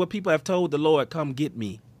situations where people have told the Lord, come get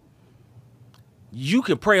me. You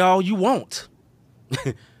can pray all you want.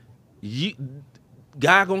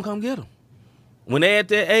 God gonna come get them. When they're at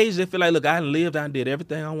that age, they feel like, look, I lived, I did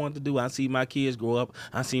everything I wanted to do. I see my kids grow up.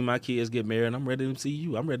 I see my kids get married. And I'm ready to see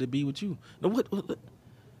you. I'm ready to be with you. Now, what? You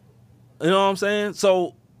know what I'm saying?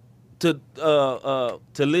 So to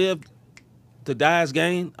live, to die is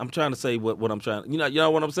gain. I'm trying to say what I'm trying. You know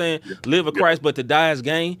what I'm saying? Yeah. Live for Christ, but to die is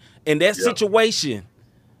gain. In that situation,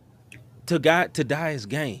 to die is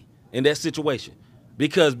gain. In that situation,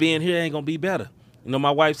 because being here ain't gonna be better.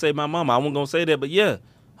 My wife say my mama. I wasn't gonna say that, but yeah,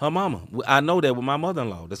 her mama. I know that with my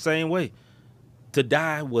mother-in-law, the same way. To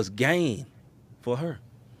die was gain for her.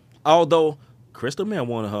 Although Crystal may have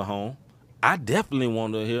wanted her home, I definitely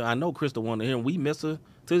wanted her here. I know Crystal wanted her here, and we miss her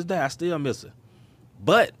to this day. I still miss her,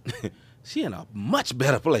 but she in a much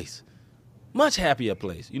better place, much happier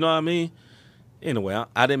place. You know what I mean? Anyway,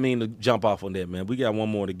 I didn't mean to jump off on that, man. We got one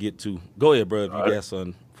more to get to. Go ahead, bro, if you got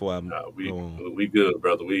something before I we good,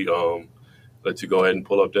 brother. We let you go ahead and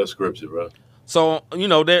pull up that scripture, bro. So,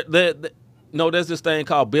 there's this thing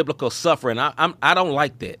called biblical suffering. I don't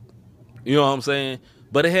like that. You know what I'm saying?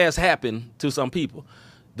 But it has happened to some people.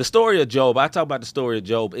 The story of Job, I talk about the story of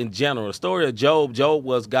Job in general. The story of Job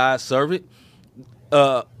was God's servant.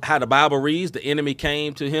 How the Bible reads, the enemy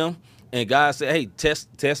came to him, and God said, hey,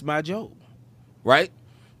 test my Job, right?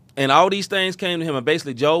 And all these things came to him, and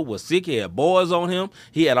basically Job was sick. He had boils on him.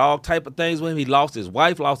 He had all type of things with him. He lost his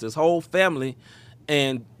wife, lost his whole family.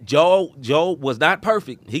 And Job was not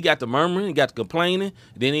perfect. He got to murmuring, he got to complaining.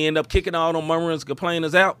 Then he ended up kicking all them murmurers,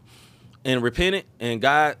 complainers out and repented, and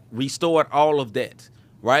God restored all of that,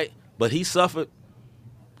 right? But he suffered,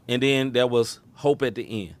 and then there was hope at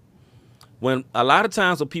the end. When a lot of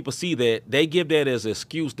times when people see that, they give that as an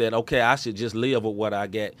excuse that, okay, I should just live with what I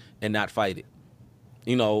get and not fight it.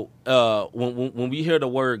 When we hear the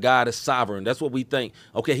word God is sovereign, that's what we think.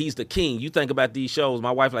 Okay, he's the king. You think about these shows.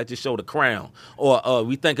 My wife likes to show The Crown. Or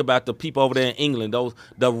we think about the people over there in England,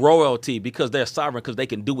 the royalty, because they're sovereign, because they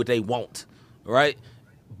can do what they want, right?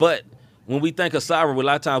 But when we think of sovereign, a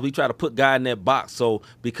lot of times we try to put God in that box. So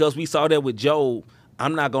because we saw that with Job,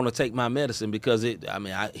 I'm not going to take my medicine because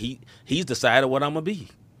he's decided what I'm going to be.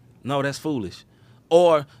 No, that's foolish.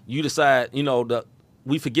 Or you decide,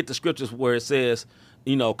 we forget the scriptures where it says,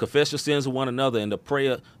 confess your sins to one another, and the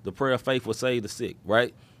prayer of faith will save the sick,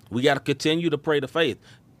 right? We got to continue to pray the faith.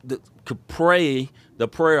 Pray the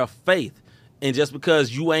prayer of faith. And just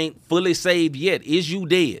because you ain't fully saved yet, is you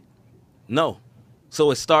dead? No. So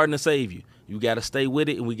it's starting to save you. You got to stay with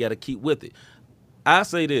it, and we got to keep with it. I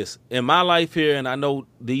say this, in my life here, and I know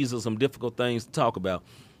these are some difficult things to talk about,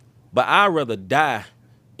 but I'd rather die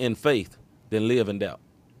in faith than live in doubt.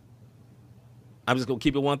 I'm just going to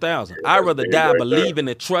keep it 1,000. I'd rather die believing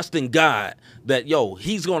and trusting God that,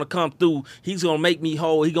 he's going to come through. He's going to make me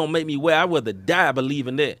whole. He's going to make me well. I'd rather die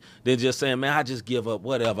believing that than just saying, man, I just give up,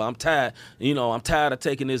 whatever. I'm tired. I'm tired of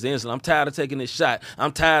taking this insulin. I'm tired of taking this shot.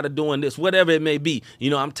 I'm tired of doing this, whatever it may be.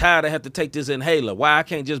 I'm tired of having to take this inhaler. Why I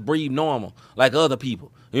can't just breathe normal like other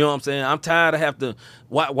people? You know what I'm saying? I'm tired of having to,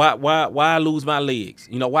 why I lose my legs?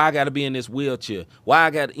 Why I got to be in this wheelchair? Why I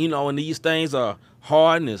got, and these things are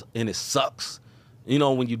hard and it sucks.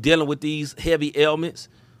 When you're dealing with these heavy ailments.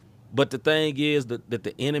 But the thing is that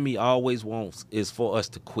the enemy always wants is for us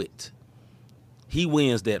to quit. He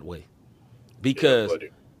wins that way. Because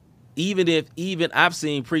even I've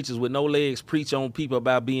seen preachers with no legs preach on people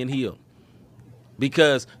about being healed.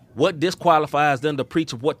 Because what disqualifies them to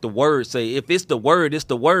preach of what the word say? If it's the word, it's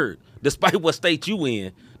the word. Despite what state you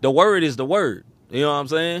in, the word is the word. You know what I'm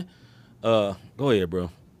saying? Go ahead,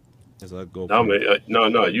 bro. As I go. No, man,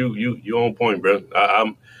 you on point, bro.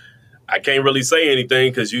 I can't really say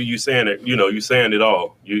anything because you saying it. You saying it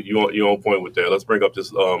all. You on point with that. Let's bring up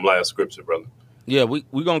this last scripture, brother. Yeah,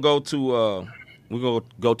 we're gonna go to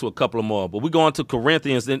a couple of more, but we're going to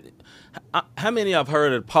Corinthians. And how many have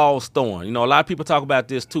heard of Paul's thorn? A lot of people talk about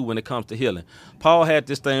this too when it comes to healing. Paul had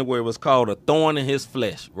this thing where it was called a thorn in his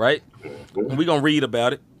flesh, right? Mm-hmm. And we're gonna read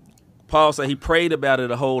about it. Paul said he prayed about it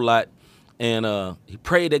a whole lot. And he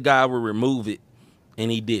prayed that God would remove it, and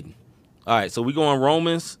he didn't. All right, so we go on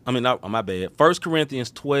my bad. 1 Corinthians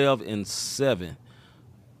 12 and 7.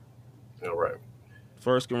 All right.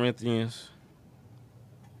 1 Corinthians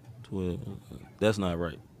 12. That's not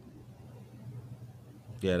right.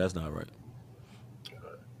 Yeah, that's not right.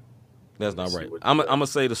 That's not right. I'm going to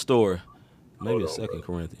say the story. Maybe it's 2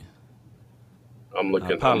 Corinthians. I'm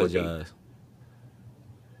looking. I apologize.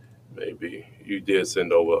 Maybe. You did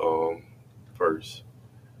send over first.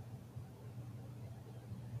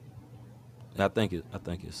 I think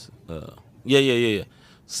it's yeah.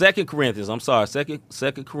 2 Corinthians. I'm sorry. 2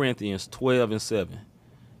 Corinthians 12 and 7.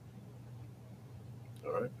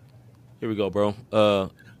 All right. Here we go,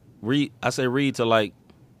 bro. Read to like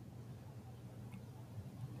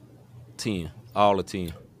 10. All of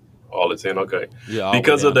 10. All the 10, okay. Yeah,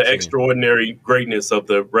 because of the extraordinary greatness of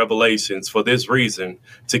the revelations, for this reason,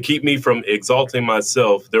 to keep me from exalting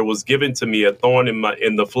myself, there was given to me a thorn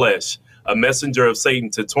in the flesh, a messenger of Satan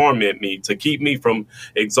to torment me, to keep me from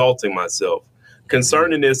exalting myself.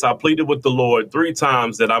 Concerning this, I pleaded with the Lord 3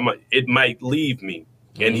 times that it might leave me.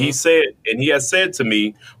 And he has said to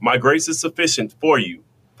me, my grace is sufficient for you,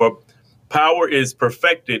 for power is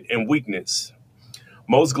perfected in weakness.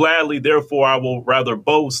 Most gladly, therefore, I will rather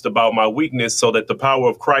boast about my weakness so that the power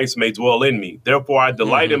of Christ may dwell in me. Therefore, I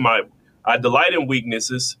delight in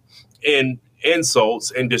weaknesses, in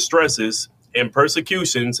insults and distresses, in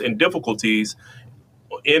persecutions and difficulties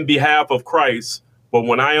in behalf of Christ. But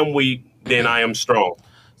when I am weak, then I am strong.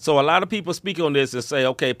 So a lot of people speak on this and say,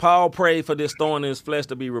 okay, Paul prayed for this thorn in his flesh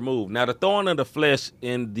to be removed. Now, the thorn in the flesh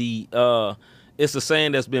in the it's a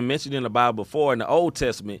saying that's been mentioned in the Bible before in the Old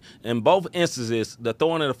Testament. In both instances, the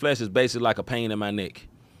thorn in the flesh is basically like a pain in my neck.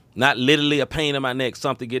 Not literally a pain in my neck,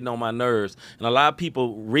 something getting on my nerves. And a lot of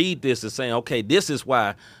people read this and saying, okay, this is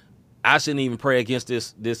why I shouldn't even pray against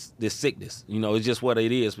this sickness. It's just what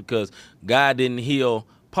it is because God didn't heal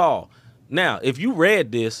Paul. Now, if you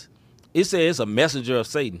read this, it says it's a messenger of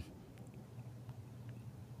Satan.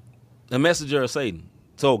 A messenger of Satan.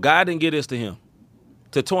 So God didn't give this to him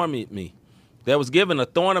to torment me. There was given a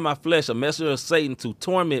thorn in my flesh, a messenger of Satan to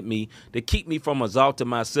torment me, to keep me from exalting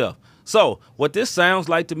myself. So what this sounds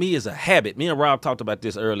like to me is a habit. Me and Rob talked about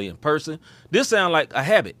this early in person. This sounds like a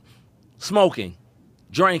habit. Smoking,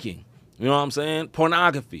 drinking, you know what I'm saying?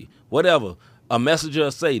 Pornography, whatever. A messenger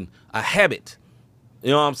of Satan, a habit.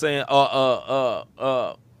 You know what I'm saying?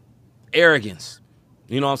 Arrogance.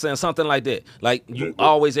 You know what I'm saying? Something like that. Like, you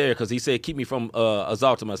always err, because he said, keep me from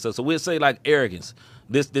exalting myself. So we'll say like arrogance.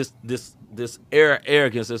 This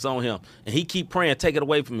arrogance that's on him. And he keep praying, take it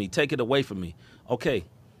away from me, take it away from me. Okay,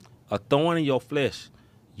 a thorn in your flesh.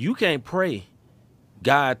 You can't pray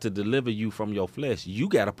God to deliver you from your flesh. You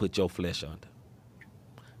got to put your flesh under.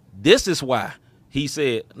 This is why he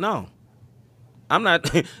said, no, I'm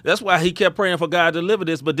not. That's why he kept praying for God to deliver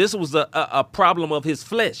this. But this was a problem of his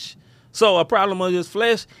flesh. So a problem of his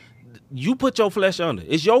flesh, you put your flesh under.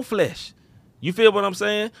 It's your flesh. You feel what I'm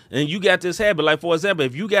saying? And you got this habit. Like, for example,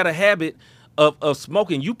 if you got a habit of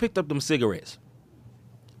smoking, you picked up them cigarettes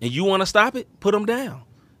and you want to stop it, put them down.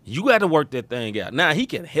 You got to work that thing out. Now, he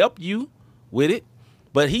can help you with it,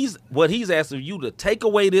 but he's asking you to take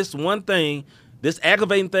away this one thing, this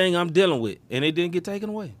aggravating thing I'm dealing with, and it didn't get taken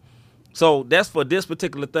away. So that's for this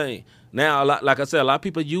particular thing. Now, like I said, a lot of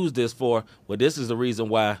people use this for, well, this is the reason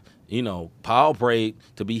why, Paul prayed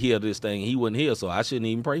to be healed of this thing. He wasn't healed, so I shouldn't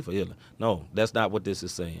even pray for healing. No, that's not what this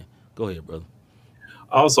is saying. Go ahead, brother.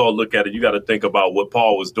 Also, look at it. You got to think about what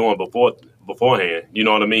Paul was doing beforehand. You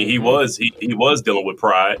know what I mean? He was dealing with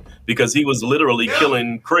pride, because he was literally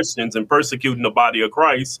killing Christians and persecuting the body of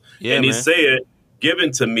Christ. Yeah, and he said,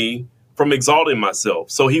 "Given to me from exalting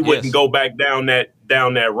myself." So he wouldn't go back down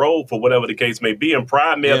that road, for whatever the case may be. And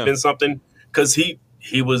pride may have been something, because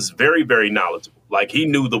he was very, very knowledgeable. Like, he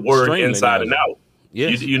knew the word inside and out.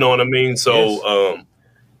 Yes. You know what I mean? So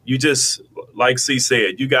you just, like C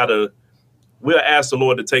said, we'll ask the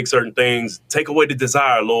Lord to take certain things, take away the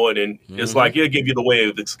desire, Lord. And it's like, he'll give you the way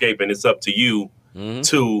of escape. And it's up to you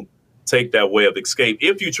to take that way of escape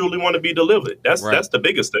if you truly want to be delivered. That's the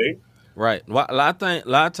biggest thing. Right. Well, a lot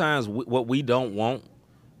of times what we don't want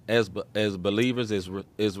as believers is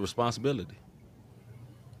responsibility.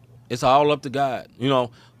 It's all up to God.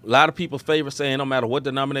 A lot of people favor saying, no matter what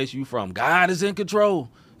denomination you from, God is in control.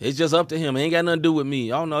 It's just up to him. It ain't got nothing to do with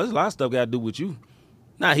me. Oh, no, there's a lot of stuff got to do with you.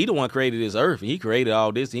 Nah, he the one created this earth, and he created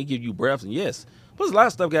all this, and he give you breath, and yes. But there's a lot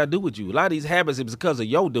of stuff got to do with you. A lot of these habits is because of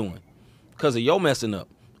your doing, because of your messing up.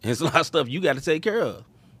 And it's a lot of stuff you got to take care of.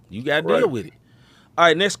 You got to deal with it. All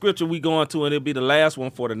right, next scripture we going to, and it'll be the last one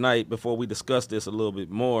for tonight before we discuss this a little bit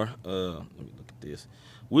more. Let me look at this.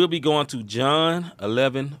 We'll be going to John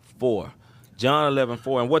 11:4. John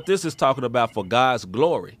 11:4. And what this is talking about, for God's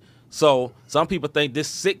glory. So some people think this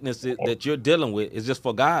sickness that you're dealing with is just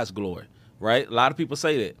for God's glory, right? A lot of people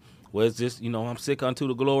say that. Well, it's just, I'm sick unto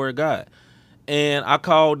the glory of God. And I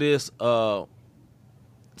call this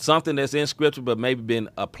something that's in Scripture but maybe been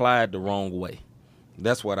applied the wrong way.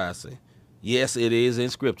 That's what I say. Yes, it is in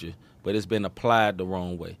Scripture, but it's been applied the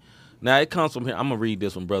wrong way. Now, it comes from here. I'm going to read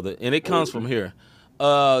this one, brother. And it comes from here.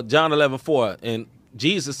 John 11:4. And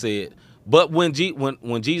Jesus said, but when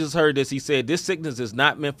Jesus heard this, he said, this sickness is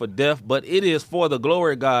not meant for death, but it is for the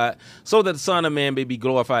glory of God, so that the Son of Man may be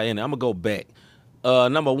glorified in it. I'm going to go back.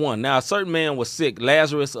 Number 1. Now, a certain man was sick,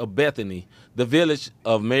 Lazarus of Bethany, the village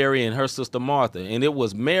of Mary and her sister Martha. And it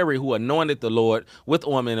was Mary who anointed the Lord with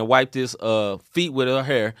ointment and wiped his feet with her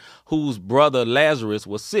hair, whose brother Lazarus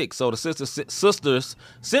was sick. So the sisters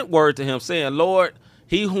sent word to him, saying, Lord,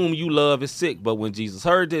 he whom you love is sick. But when Jesus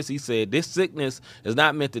heard this, he said, this sickness is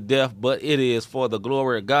not meant to death, but it is for the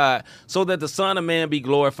glory of God, so that the Son of Man be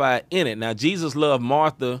glorified in it. Now, Jesus loved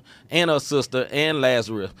Martha and her sister and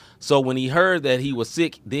Lazarus. So when he heard that he was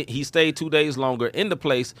sick, he stayed 2 days longer in the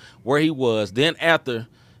place where he was. Then after,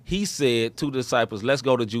 he said to the disciples, let's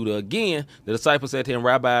go to Judah again. The disciples said to him,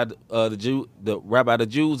 Rabbi, the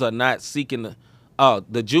Jews are not seeking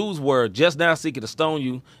the Jews were just now seeking to stone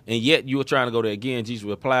you, and yet you are trying to go there again. Jesus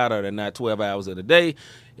replied, are there not 12 hours of the day?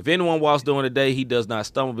 If anyone walks during the day, he does not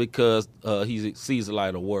stumble, because he sees the light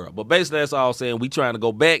of the world. But basically, that's all saying. We trying to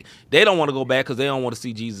go back. They don't want to go back because they don't want to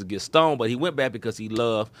see Jesus get stoned, but he went back because he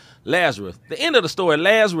loved Lazarus. The end of the story,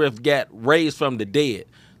 Lazarus got raised from the dead.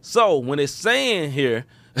 So when it's saying here,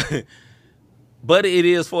 but it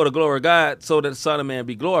is for the glory of God, so that the Son of Man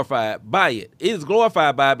be glorified by it. It is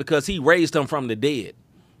glorified by it because he raised him from the dead.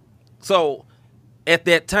 So at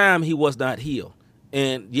that time, he was not healed.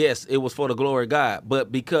 And yes, it was for the glory of God.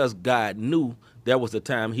 But because God knew there was a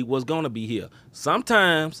time he was going to be healed.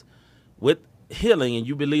 Sometimes with healing, and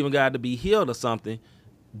you believe in God to be healed or something,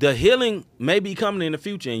 the healing may be coming in the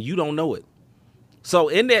future and you don't know it. So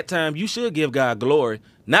in that time, you should give God glory.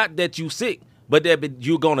 Not that you sick, but that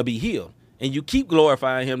you're going to be healed. And you keep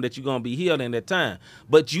glorifying him that you're going to be healed in that time.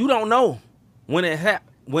 But you don't know when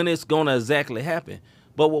it's going to exactly happen.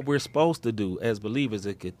 But what we're supposed to do as believers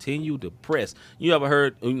is continue to press. You ever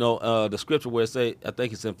heard, the scripture where it say, I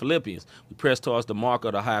think it's in Philippians, we press towards the mark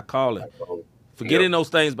of the high calling. Forgetting those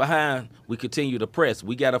things behind, we continue to press.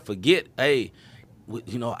 We got to forget, hey,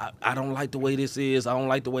 I don't like the way this is. I don't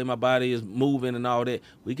like the way my body is moving and all that.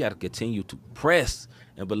 We got to continue to press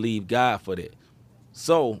and believe God for that.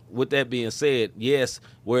 So with that being said, yes,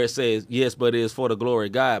 where it says, yes, but it is for the glory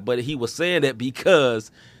of God. But he was saying that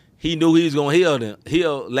because he knew he was going to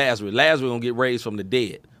heal Lazarus. Lazarus going to get raised from the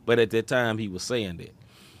dead. But at that time, he was saying that.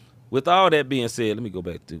 With all that being said, let me go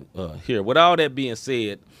back to here. With all that being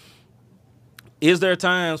said, is there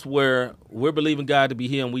times where we're believing God to be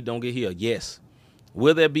healed and we don't get healed? Yes.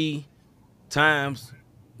 Will there be times,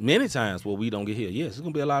 many times, where we don't get healed? Yes, it's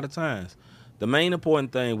going to be a lot of times. The main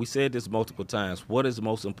important thing, we said this multiple times, what is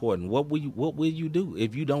most important? What will you do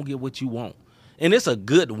if you don't get what you want? And it's a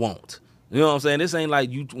good want. You know what I'm saying? This ain't like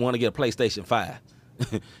you want to get a PlayStation 5.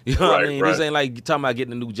 You know what I mean? Right. This ain't like you talking about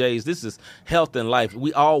getting the new J's. This is health and life.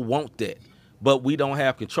 We all want that. But we don't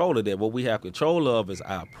have control of that. What we have control of is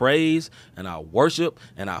our praise and our worship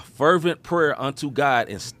and our fervent prayer unto God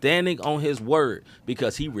and standing on his word,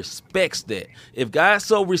 because he respects that. If God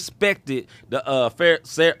so respected the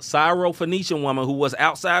Syrophoenician woman who was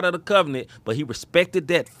outside of the covenant, but he respected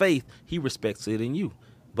that faith, he respects it in you.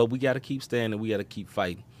 But we got to keep standing. We got to keep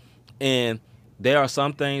fighting. And there are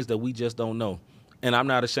some things that we just don't know. And I'm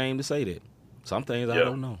not ashamed to say that. Some things I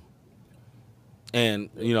don't know. And,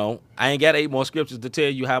 I ain't got 8 more scriptures to tell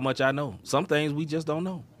you how much I know. Some things we just don't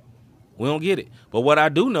know. We don't get it. But what I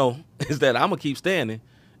do know is that I'm going to keep standing,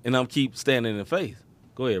 and I'm keep standing in faith.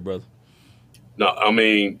 Go ahead, brother. No, I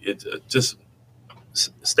mean, just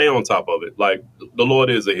stay on top of it. Like, the Lord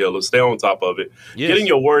is a healer. Stay on top of it. Yes. Get in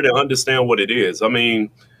your word and understand what it is. I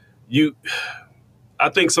mean, I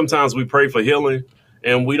think sometimes we pray for healing,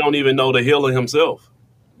 and we don't even know the healer himself.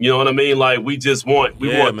 You know what I mean? Like, we just want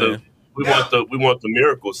the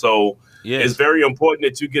miracle. So it's very important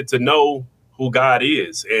that you get to know who God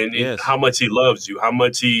is and how much he loves you, how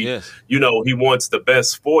much he wants the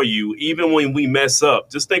best for you. Even when we mess up,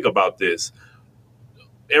 just think about this.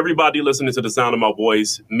 Everybody listening to the sound of my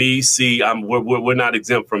voice, me, C, we're not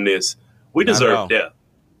exempt from this. We deserve death.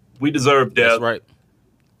 We deserve death. That's right.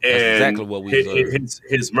 That's exactly what we deserve.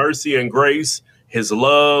 His mercy and grace, his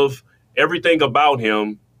love, everything about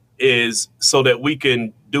him is so that we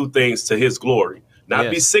can do things to his glory, not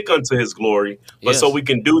be sick unto his glory, but so we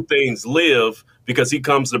can do things, live, because he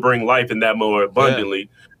comes to bring life in that more abundantly,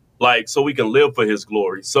 like so we can live for his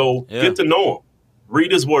glory. So get to know him,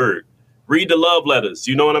 read his word, read the love letters.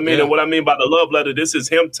 You know what I mean? And what I mean by the love letter, this is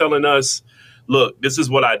him telling us, look, this is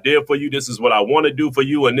what I did for you. This is what I want to do for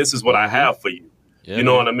you. And this is what I have for you. Yeah, you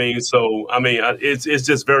know what I mean? So, I mean, it's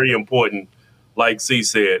just very important, like C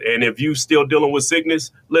said. And if you still dealing with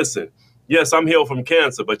sickness, listen, yes, I'm healed from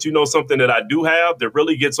cancer, but you know something that I do have that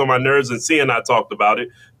really gets on my nerves, and C and I talked about it,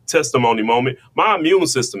 testimony moment. My immune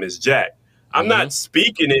system is jacked. I'm not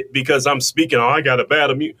speaking it because I'm speaking, I got a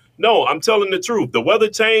bad immune. No, I'm telling the truth. The weather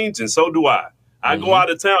changed, and so do I. I go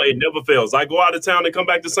out of town, it never fails. I go out of town and come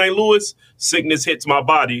back to St. Louis, sickness hits my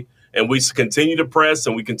body, and we continue to press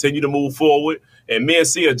and we continue to move forward. And me and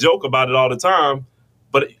C joke about it all the time,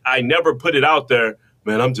 but I never put it out there.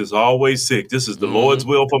 Man, I'm just always sick. This is the Lord's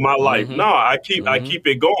will for my life. No, I keep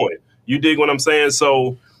it going. You dig what I'm saying?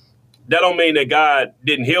 So that don't mean that God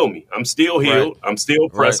didn't heal me. I'm still healed. Right. I'm still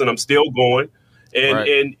pressing. Right. I'm still going.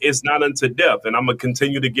 And it's not unto death. And I'm going to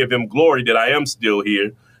continue to give him glory that I am still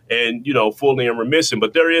here and, fully in remission.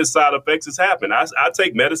 But there is side effects. It's happened. I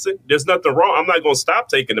take medicine. There's nothing wrong. I'm not going to stop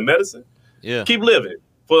taking the medicine. Yeah. Keep living.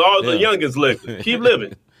 For all the youngins living. Keep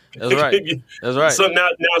living. That's right. That's right. So now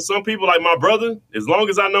some people like my brother, as long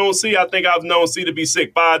as I've known C, I think I've known C to be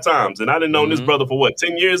sick 5 times. And I didn't know this brother for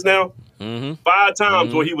 10 years now? 5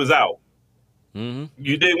 times where he was out. You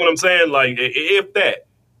dig what I'm saying? Like, if that.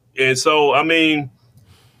 And so, I mean,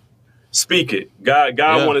 speak it. God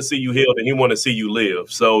want to see you healed, and he want to see you live.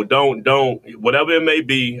 So don't, whatever it may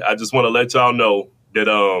be, I just want to let y'all know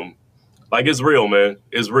that, like, it's real, man.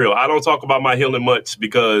 It's real. I don't talk about my healing much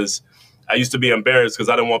because I used to be embarrassed because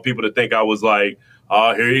I didn't want people to think I was like,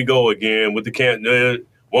 oh, here you go again with the cancer.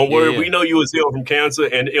 One word, we know you was healed from cancer,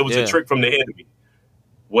 and it was a trick from the enemy.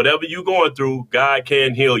 Whatever you going through, God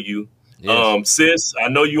can heal you. Yes. Sis, I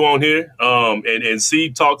know you on here, and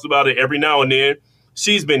C talks about it every now and then.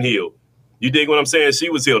 She's been healed. You dig what I'm saying? She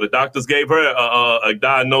was healed. The doctors gave her a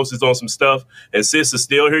diagnosis on some stuff, and sis is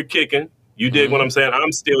still here kicking. You dig what I'm saying?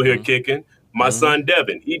 I'm still here kicking. My son,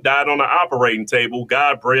 Devin, he died on the operating table.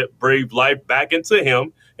 God breathed life back into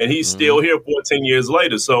him, and he's still here 14 years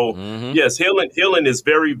later. So, yes, healing is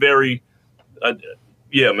very, very,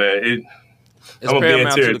 man. It's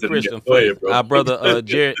paramount to the Christian faith. Our brother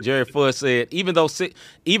Jerry Fudd said,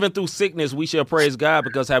 even through sickness, we shall praise God,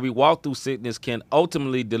 because how we walk through sickness can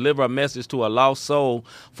ultimately deliver a message to a lost soul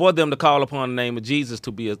for them to call upon the name of Jesus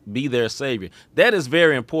to be their Savior. That is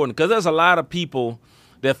very important, because there's a lot of people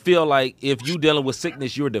that feel like if you're dealing with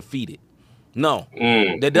sickness, you're defeated. No,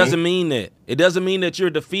 that doesn't mean that. It doesn't mean that you're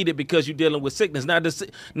defeated because you're dealing with sickness.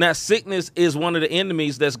 Now, sickness is one of the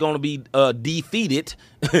enemies that's going to be defeated.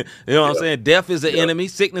 You know what I'm saying? Death is an enemy.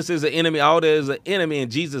 Sickness is an enemy. All that is an enemy.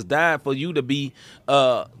 And Jesus died for you to be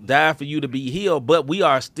healed. But we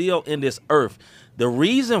are still in this earth. The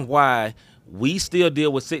reason why we still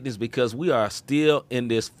deal with sickness because we are still in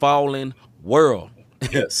this fallen world.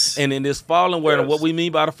 Yes. And in this fallen world, and what we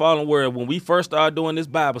mean by the fallen world, when we first started doing this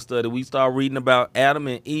Bible study, we started reading about Adam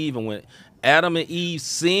and Eve. And when Adam and Eve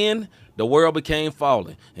sinned, the world became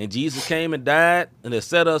fallen. And Jesus came and died and it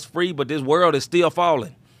set us free, but this world is still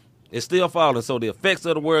falling. It's still falling. So the effects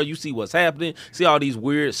of the world, you see what's happening, see all these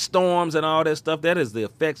weird storms and all that stuff. That is the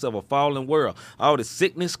effects of a fallen world. All the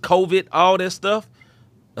sickness, COVID, all that stuff,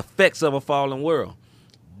 effects of a fallen world.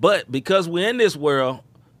 But because we're in this world,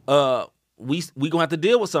 we gonna have to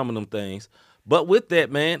deal with some of them things. But with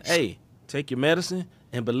that, man, hey, take your medicine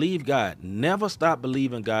and believe God. Never stop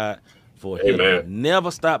believing God for healing. Never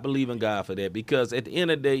stop believing God for that, because at the end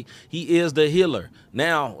of the day, he is the healer.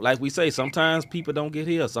 Now, like we say, sometimes people don't get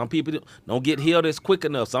healed. Some people don't get healed as quick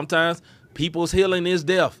enough. Sometimes people's healing is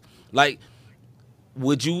death. Like,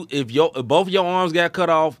 would you, if both your arms got cut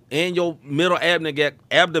off and your middle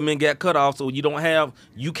abdomen got cut off, so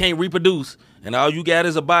you can't reproduce, and all you got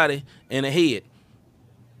is a body and a head,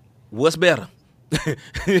 what's better?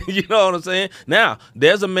 You know what I'm saying? Now,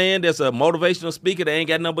 there's a man that's a motivational speaker that ain't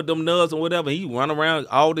got nothing but them nuts and whatever. He run around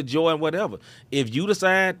all the joy and whatever. If you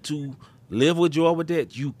decide to live with joy with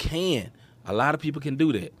that, you can. A lot of people can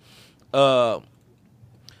do that.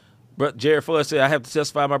 Jerry Fudd said, I have to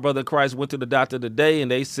testify my brother in Christ went to the doctor today,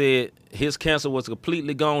 and they said his cancer was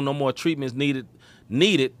completely gone. No more treatments needed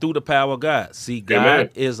through the power of God. See,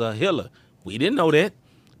 God is a healer. We didn't know that,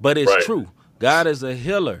 but it's true. God is a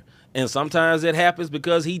healer. And sometimes it happens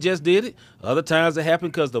because he just did it. Other times it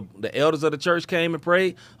happened because the elders of the church came and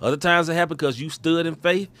prayed. Other times it happened because you stood in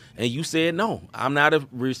faith and you said, no, I'm not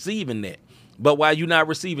receiving that. But while you're not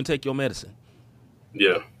receiving, take your medicine.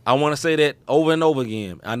 Yeah. I want to say that over and over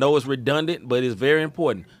again. I know it's redundant, but it's very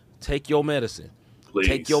important. Take your medicine. Please.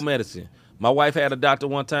 Take your medicine. My wife had a doctor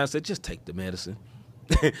one time said, just take the medicine.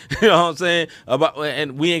 You know what I'm saying?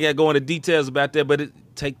 And we ain't got to go into details about that, but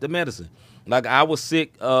take the medicine. Like, I was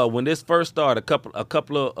sick when this first started a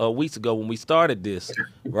couple of weeks ago when we started this,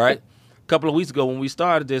 right? A couple of weeks ago when we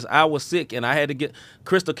started this, I was sick, and I had to get –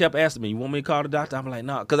 Crystal kept asking me, you want me to call the doctor? I'm like,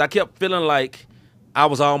 no, because I kept feeling like I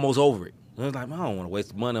was almost over it. I was like, I don't want to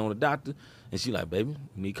waste money on the doctor. And she like, baby,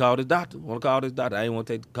 you need to call this doctor. Want to call this doctor? I didn't want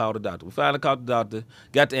to call the doctor. We finally called the doctor,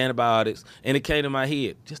 got the antibiotics, and it came to my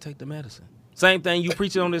head, just take the medicine. Same thing you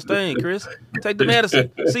preaching on this thing, Chris. Take the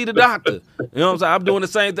medicine. See the doctor. You know what I'm saying? I'm doing the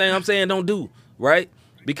same thing I'm saying don't do, right?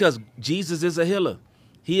 Because Jesus is a healer.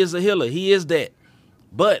 He is a healer. He is that.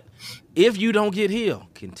 But if you don't get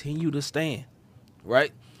healed, continue to stand,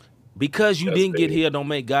 right? Because you didn't get healed don't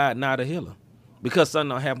make God not a healer. Because something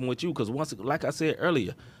don't happen with you. Because once, like I said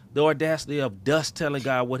earlier, the audacity of dust telling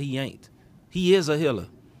God what he ain't. He is a healer.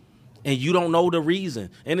 And you don't know the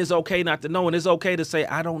reason. And it's okay not to know. And it's okay to say,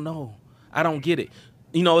 I don't know. I don't get it.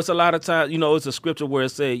 You know, it's a lot of times, you know, it's a scripture where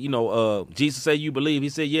it say, you know, Jesus said you believe. He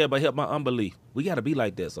said, yeah, but help my unbelief. We got to be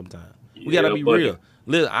like that sometimes. We got to be real.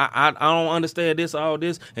 Listen, I don't understand this, all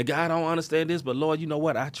this, and God don't understand this, but Lord, you know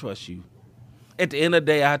what? I trust you. At the end of the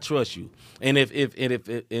day, I trust you. And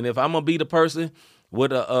if I'm going to be the person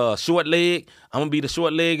with a short leg, I'm going to be the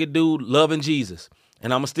short-legged dude loving Jesus.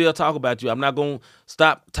 And I'm going to still talk about you. I'm not going to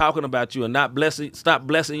stop talking about you and stop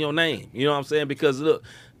blessing your name. You know what I'm saying? Because look,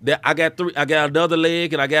 I got another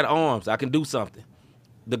leg and I got arms. I can do something.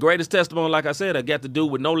 The greatest testimony, like I said, I got to do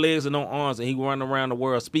with no legs and no arms, and he running around the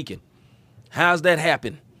world speaking. How's that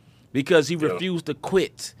happen? Because he refused to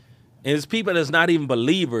quit. And it's people that's not even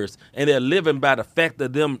believers, and they're living by the fact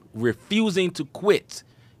of them refusing to quit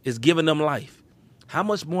is giving them life. How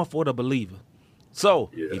much more for the believer? So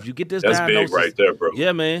if you get this diagnosis, big right there, bro.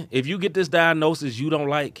 Yeah, man. If you get this diagnosis you don't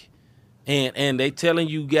like, and they telling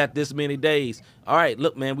you got this many days, all right,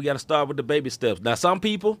 look, man, we got to start with the baby steps. Now, some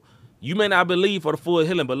people, you may not believe for the full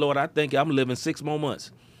healing, but Lord, I think I'm living 6 more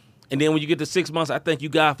months. And then when you get to 6 months, I thank you,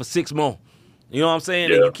 God, for 6 more. You know what I'm saying?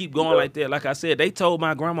 Yeah. And you keep going like that. Like I said, they told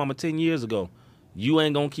my grandmama 10 years ago, you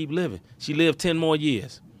ain't going to keep living. She lived 10 more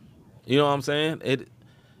years. You know what I'm saying?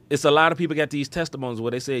 it's a lot of people got these testimonies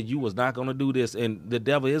where they said you was not going to do this, and the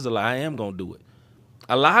devil is a lie. I am going to do it.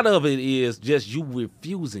 A lot of it is just you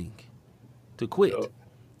refusing to quit. Yep.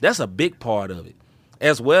 That's a big part of it,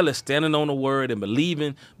 as well as standing on the word and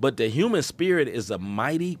believing. But the human spirit is a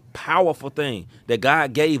mighty, powerful thing that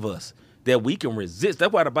God gave us that we can resist.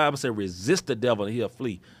 That's why the Bible said resist the devil and he'll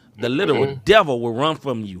flee. The literal devil will run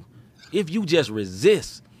from you if you just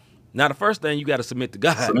resist. Now, the first thing you got to submit to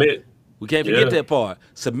God. Submit. We can't forget that part.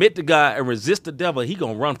 Submit to God and resist the devil. He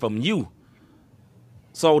going to run from you.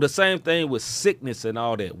 So the same thing with sickness and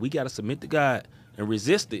all that. We got to submit to God and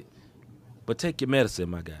resist it. But take your medicine,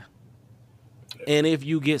 my guy. And if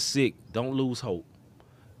you get sick, don't lose hope.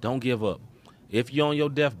 Don't give up. If you're on your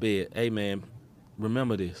deathbed, hey, man,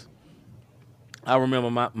 remember this. I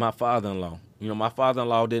remember my father-in-law. You know, my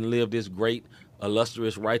father-in-law didn't live this great,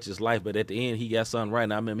 illustrious, righteous life, but at the end, he got something right.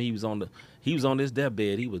 And I remember he was on this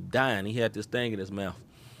deathbed. He was dying. He had this thing in his mouth.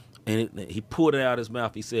 And he pulled it out of his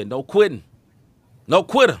mouth. He said, no quitting. No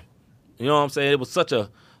quitter. You know what I'm saying? It was such a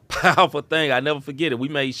powerful thing. I never forget it. We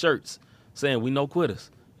made shirts saying we no quitters.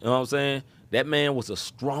 You know what I'm saying? That man was a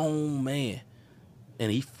strong man.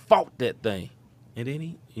 And he fought that thing. And then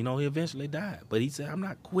he eventually died. But he said, I'm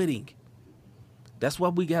not quitting. That's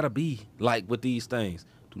what we got to be like with these things.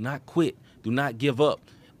 Do not quit. Do not give up.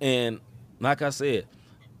 And like I said,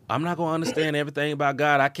 I'm not going to understand everything about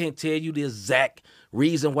God. I can't tell you the exact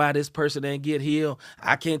reason why this person didn't get healed.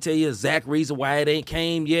 I can't tell you the exact reason why it ain't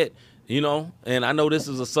came yet, you know. And I know this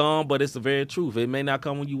is a song, but it's the very truth. It may not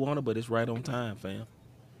come when you want it, but it's right on time, fam.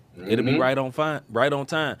 It'll be right on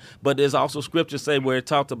time. But there's also scripture say where it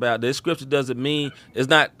talked about this. Scripture doesn't mean it's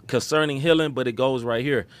not concerning healing, but it goes right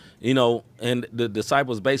here. You know, and the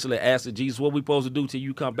disciples basically asked Jesus, what we supposed to do till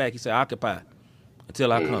you come back? He said, occupy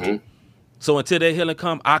until I come. So until that healing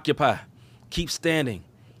come, occupy. Keep standing.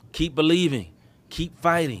 Keep believing. Keep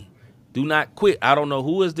fighting. Do not quit. I don't know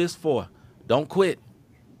who is this for. Don't quit.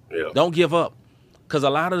 Yeah. Don't give up. Because a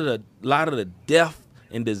lot of the death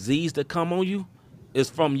and disease that come on you is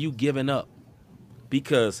from you giving up.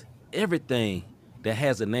 Because everything that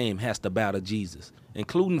has a name has to bow to Jesus,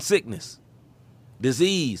 including sickness.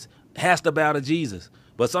 Disease has to bow to Jesus.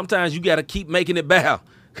 But sometimes you got to keep making it bow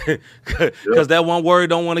because that one word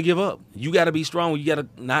don't want to give up. You got to be strong. You got to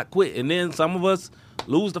not quit. And then some of us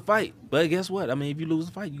lose the fight. But guess what? I mean, if you lose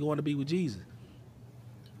the fight, you're going to be with Jesus,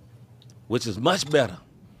 which is much better.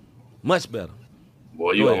 Much better.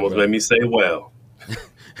 Boy, you almost made me say, well.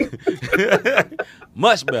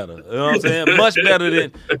 Much better. You know what I'm saying? Much better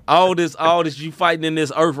than all this you fighting in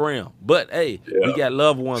this earth realm. But hey, we got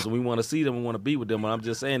loved ones and we want to see them, we want to be with them. And I'm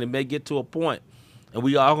just saying it may get to a point, and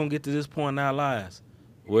we all gonna get to this point in our lives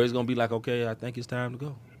where it's gonna be like, okay, I think it's time to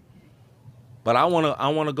go. But I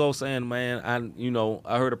wanna go saying, man,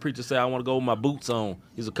 I heard a preacher say I wanna go with my boots on.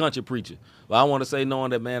 He's a country preacher. But I wanna say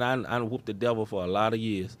knowing that, man, I whooped the devil for a lot of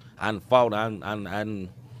years. I fought, I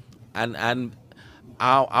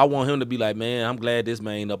want him to be like, man, I'm glad this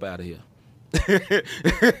man up out of here.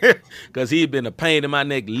 Because he had been a pain in my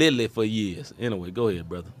neck literally for years. Anyway, go ahead,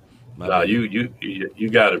 brother. You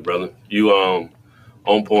got it, brother. You on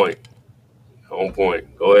point. On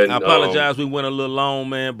point. Go ahead. I apologize. We went a little long,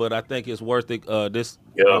 man, but I think it's worth it. My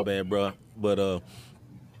bad, bro. But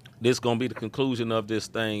this going to be the conclusion of this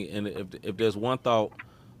thing. And if there's one thought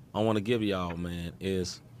I want to give y'all, man,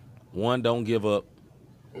 is one, don't give up.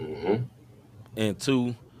 Mm-hmm. And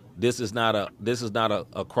two, this is not a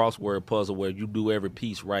crossword puzzle where you do every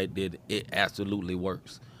piece right that it absolutely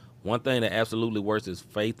works. One thing that absolutely works is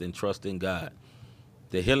faith and trust in God.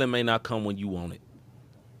 The healing may not come when you want it,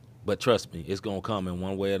 but trust me, it's gonna come in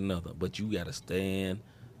one way or another. But you gotta stand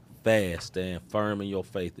fast, stand firm in your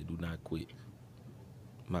faith, and do not quit.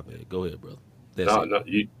 My bad. Go ahead, brother.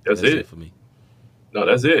 That's it for me. No,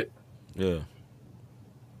 that's it. Yeah.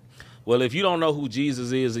 Well, if you don't know who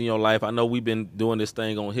Jesus is in your life, I know we've been doing this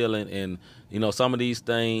thing on healing, and, some of these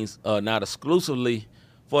things are not exclusively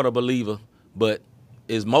for the believer, but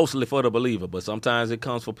is mostly for the believer. But sometimes it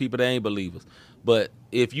comes for people that ain't believers. But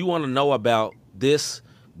if you want to know about this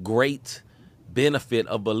great benefit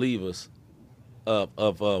of believers,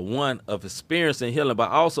 of experiencing healing, but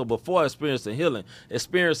also before experiencing healing,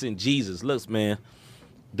 experiencing Jesus. Look, man.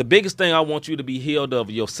 The biggest thing I want you to be healed of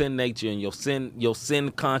your sin nature and your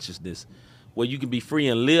sin consciousness, where you can be free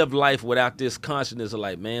and live life without this consciousness of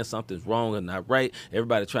like, man, something's wrong and not right.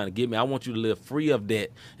 Everybody trying to get me. I want you to live free of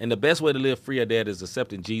that. And the best way to live free of that is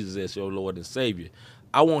accepting Jesus as your Lord and Savior.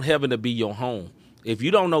 I want heaven to be your home. If you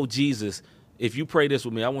don't know Jesus, if you pray this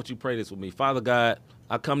with me, I want you to pray this with me. Father God,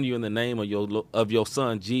 I come to you in the name of your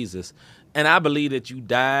son, Jesus. And I believe that you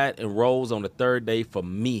died and rose on the third day for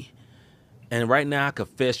me. And right now I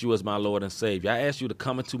confess you as my Lord and Savior. I ask you to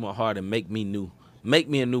come into my heart and make me new. Make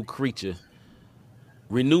me a new creature.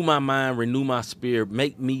 Renew my mind, renew my spirit.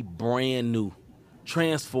 Make me brand new.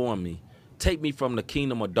 Transform me. Take me from the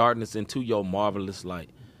kingdom of darkness into your marvelous light.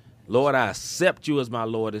 Lord, I accept you as my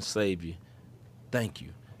Lord and Savior. Thank you.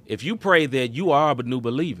 If you pray that, you are a new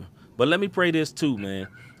believer. But let me pray this too, man.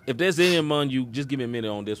 If there's any among you, just give me a minute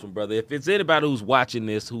on this one, brother. If it's anybody who's watching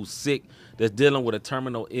this, who's sick, that's dealing with a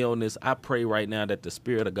terminal illness, I pray right now that the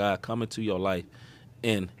Spirit of God come into your life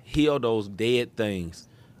and heal those dead things,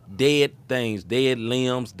 dead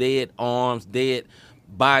limbs, dead arms, dead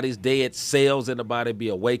bodies, dead cells in the body be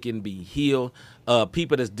awakened, be healed.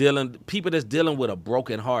 People that's dealing with a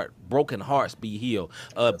broken heart, broken hearts be healed.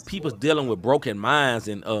 People dealing with broken minds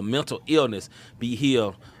and mental illness be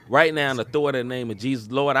healed. Right now, in the authority of the name of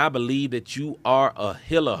Jesus, Lord, I believe that you are a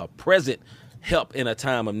healer, a present help in a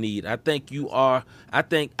time of need. I know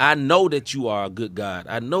that you are a good God.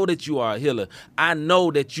 I know that you are a healer. I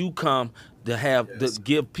know that you come to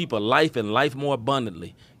give people life and life more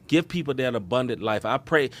abundantly. Give people that abundant life. I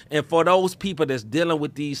pray. And for those people that's dealing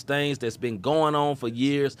with these things that's been going on for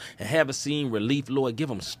years and haven't seen relief, Lord, give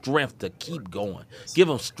them strength to keep going. Give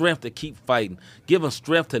them strength to keep fighting. Give them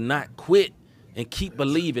strength to not quit and keep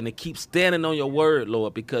believing and keep standing on your word,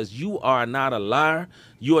 Lord, because you are not a liar.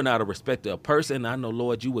 You are not a respecter of person. I know,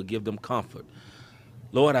 Lord, you will give them comfort.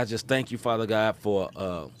 Lord, I just thank you, Father God, for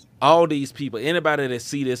all these people, anybody that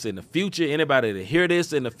see this in the future, anybody that hear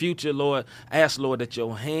this in the future, Lord, I ask, Lord, that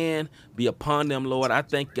your hand be upon them, Lord. I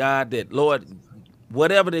thank God that, Lord,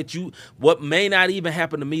 what may not even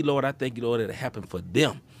happen to me, Lord, I thank you, Lord, that it happened for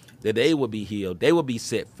them, that they will be healed, they will be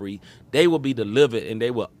set free, they will be delivered, and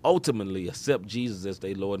they will ultimately accept Jesus as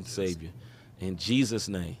their Lord and Savior. In Jesus'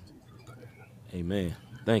 name, amen.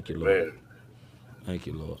 Thank you, Lord. Amen. Thank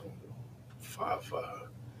you, Lord. 5-5.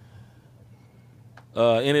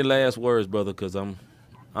 Any last words, brother? Because I'm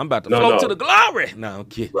about to float to the glory. No, I'm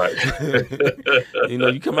kidding. Right.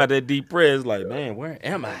 You come out that deep prayer, it's like, man, where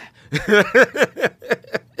am I?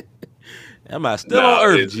 Am I still on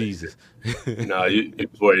earth, Jesus? Y'all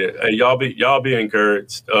be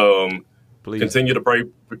encouraged. Please continue to pray.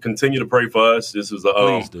 Continue to pray for us. This is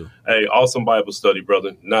awesome Bible study,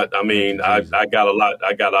 brother. I got a lot.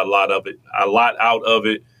 I got a lot out of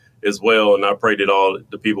it as well, and I pray that all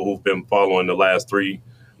the people who've been following the last 3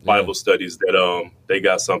 Bible studies that they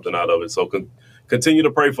got something out of it. So continue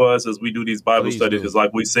to pray for us as we do these Bible studies. Because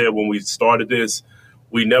like we said when we started this,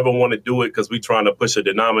 we never want to do it because we're trying to push a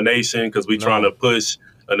denomination, because we're trying to push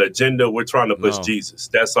an agenda. We're trying to push Jesus.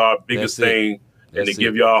 That's our biggest thing. And to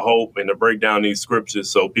give y'all hope and to break down these scriptures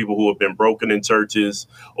so people who have been broken in churches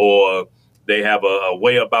or they have a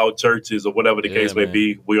way about churches or whatever the case may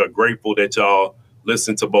be, we are grateful that y'all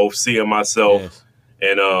listen to both C and myself. Yes.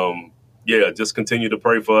 And just continue to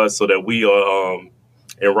pray for us so that we are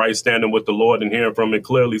in right standing with the Lord and hearing from Him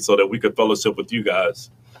clearly so that we could fellowship with you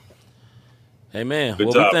guys. Amen.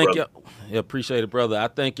 Good job, we thank y'all. Yeah, appreciate it, brother. I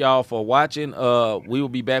thank y'all for watching. We will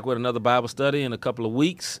be back with another Bible study in a couple of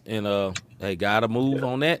weeks, and gotta move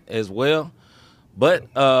on that as well.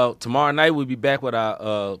 But tomorrow night we'll be back with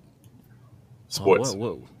our sports.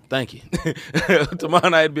 Thank you. Tomorrow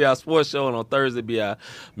night will be our sports show, and on Thursday will be our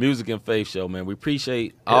music and faith show, man. We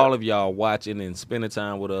appreciate all of y'all watching and spending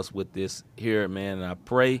time with us with this here, man. And I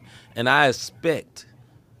pray and I expect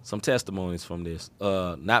some testimonies from this.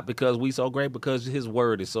 Not because we so great, because His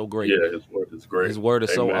word is so great. Yeah, His word is great. His word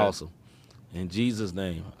is so awesome. In Jesus'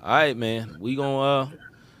 name. All right, man. We're gonna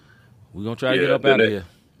try to get up out of here.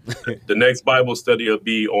 The next Bible study will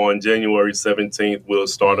be on January 17th. We'll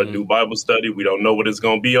start a new Bible study. We don't know what it's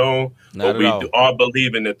going to be on, but we are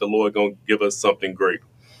believing that the Lord going to give us something great.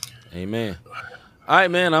 Amen. All right,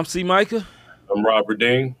 man. I'm C. Micah. I'm Robert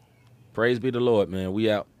Dean. Praise be the Lord, man. We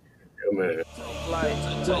out. Yeah, man.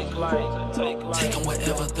 Take them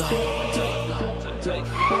wherever though.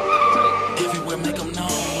 Everywhere make them known.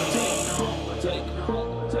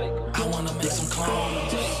 I want to make some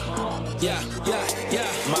clones. Yeah.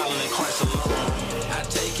 Modeling Christ alone. I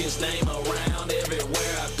take His name around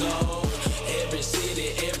everywhere I go. Every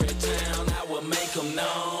city, every town, I will make them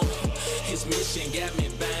known. His mission got me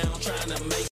bound, trying to make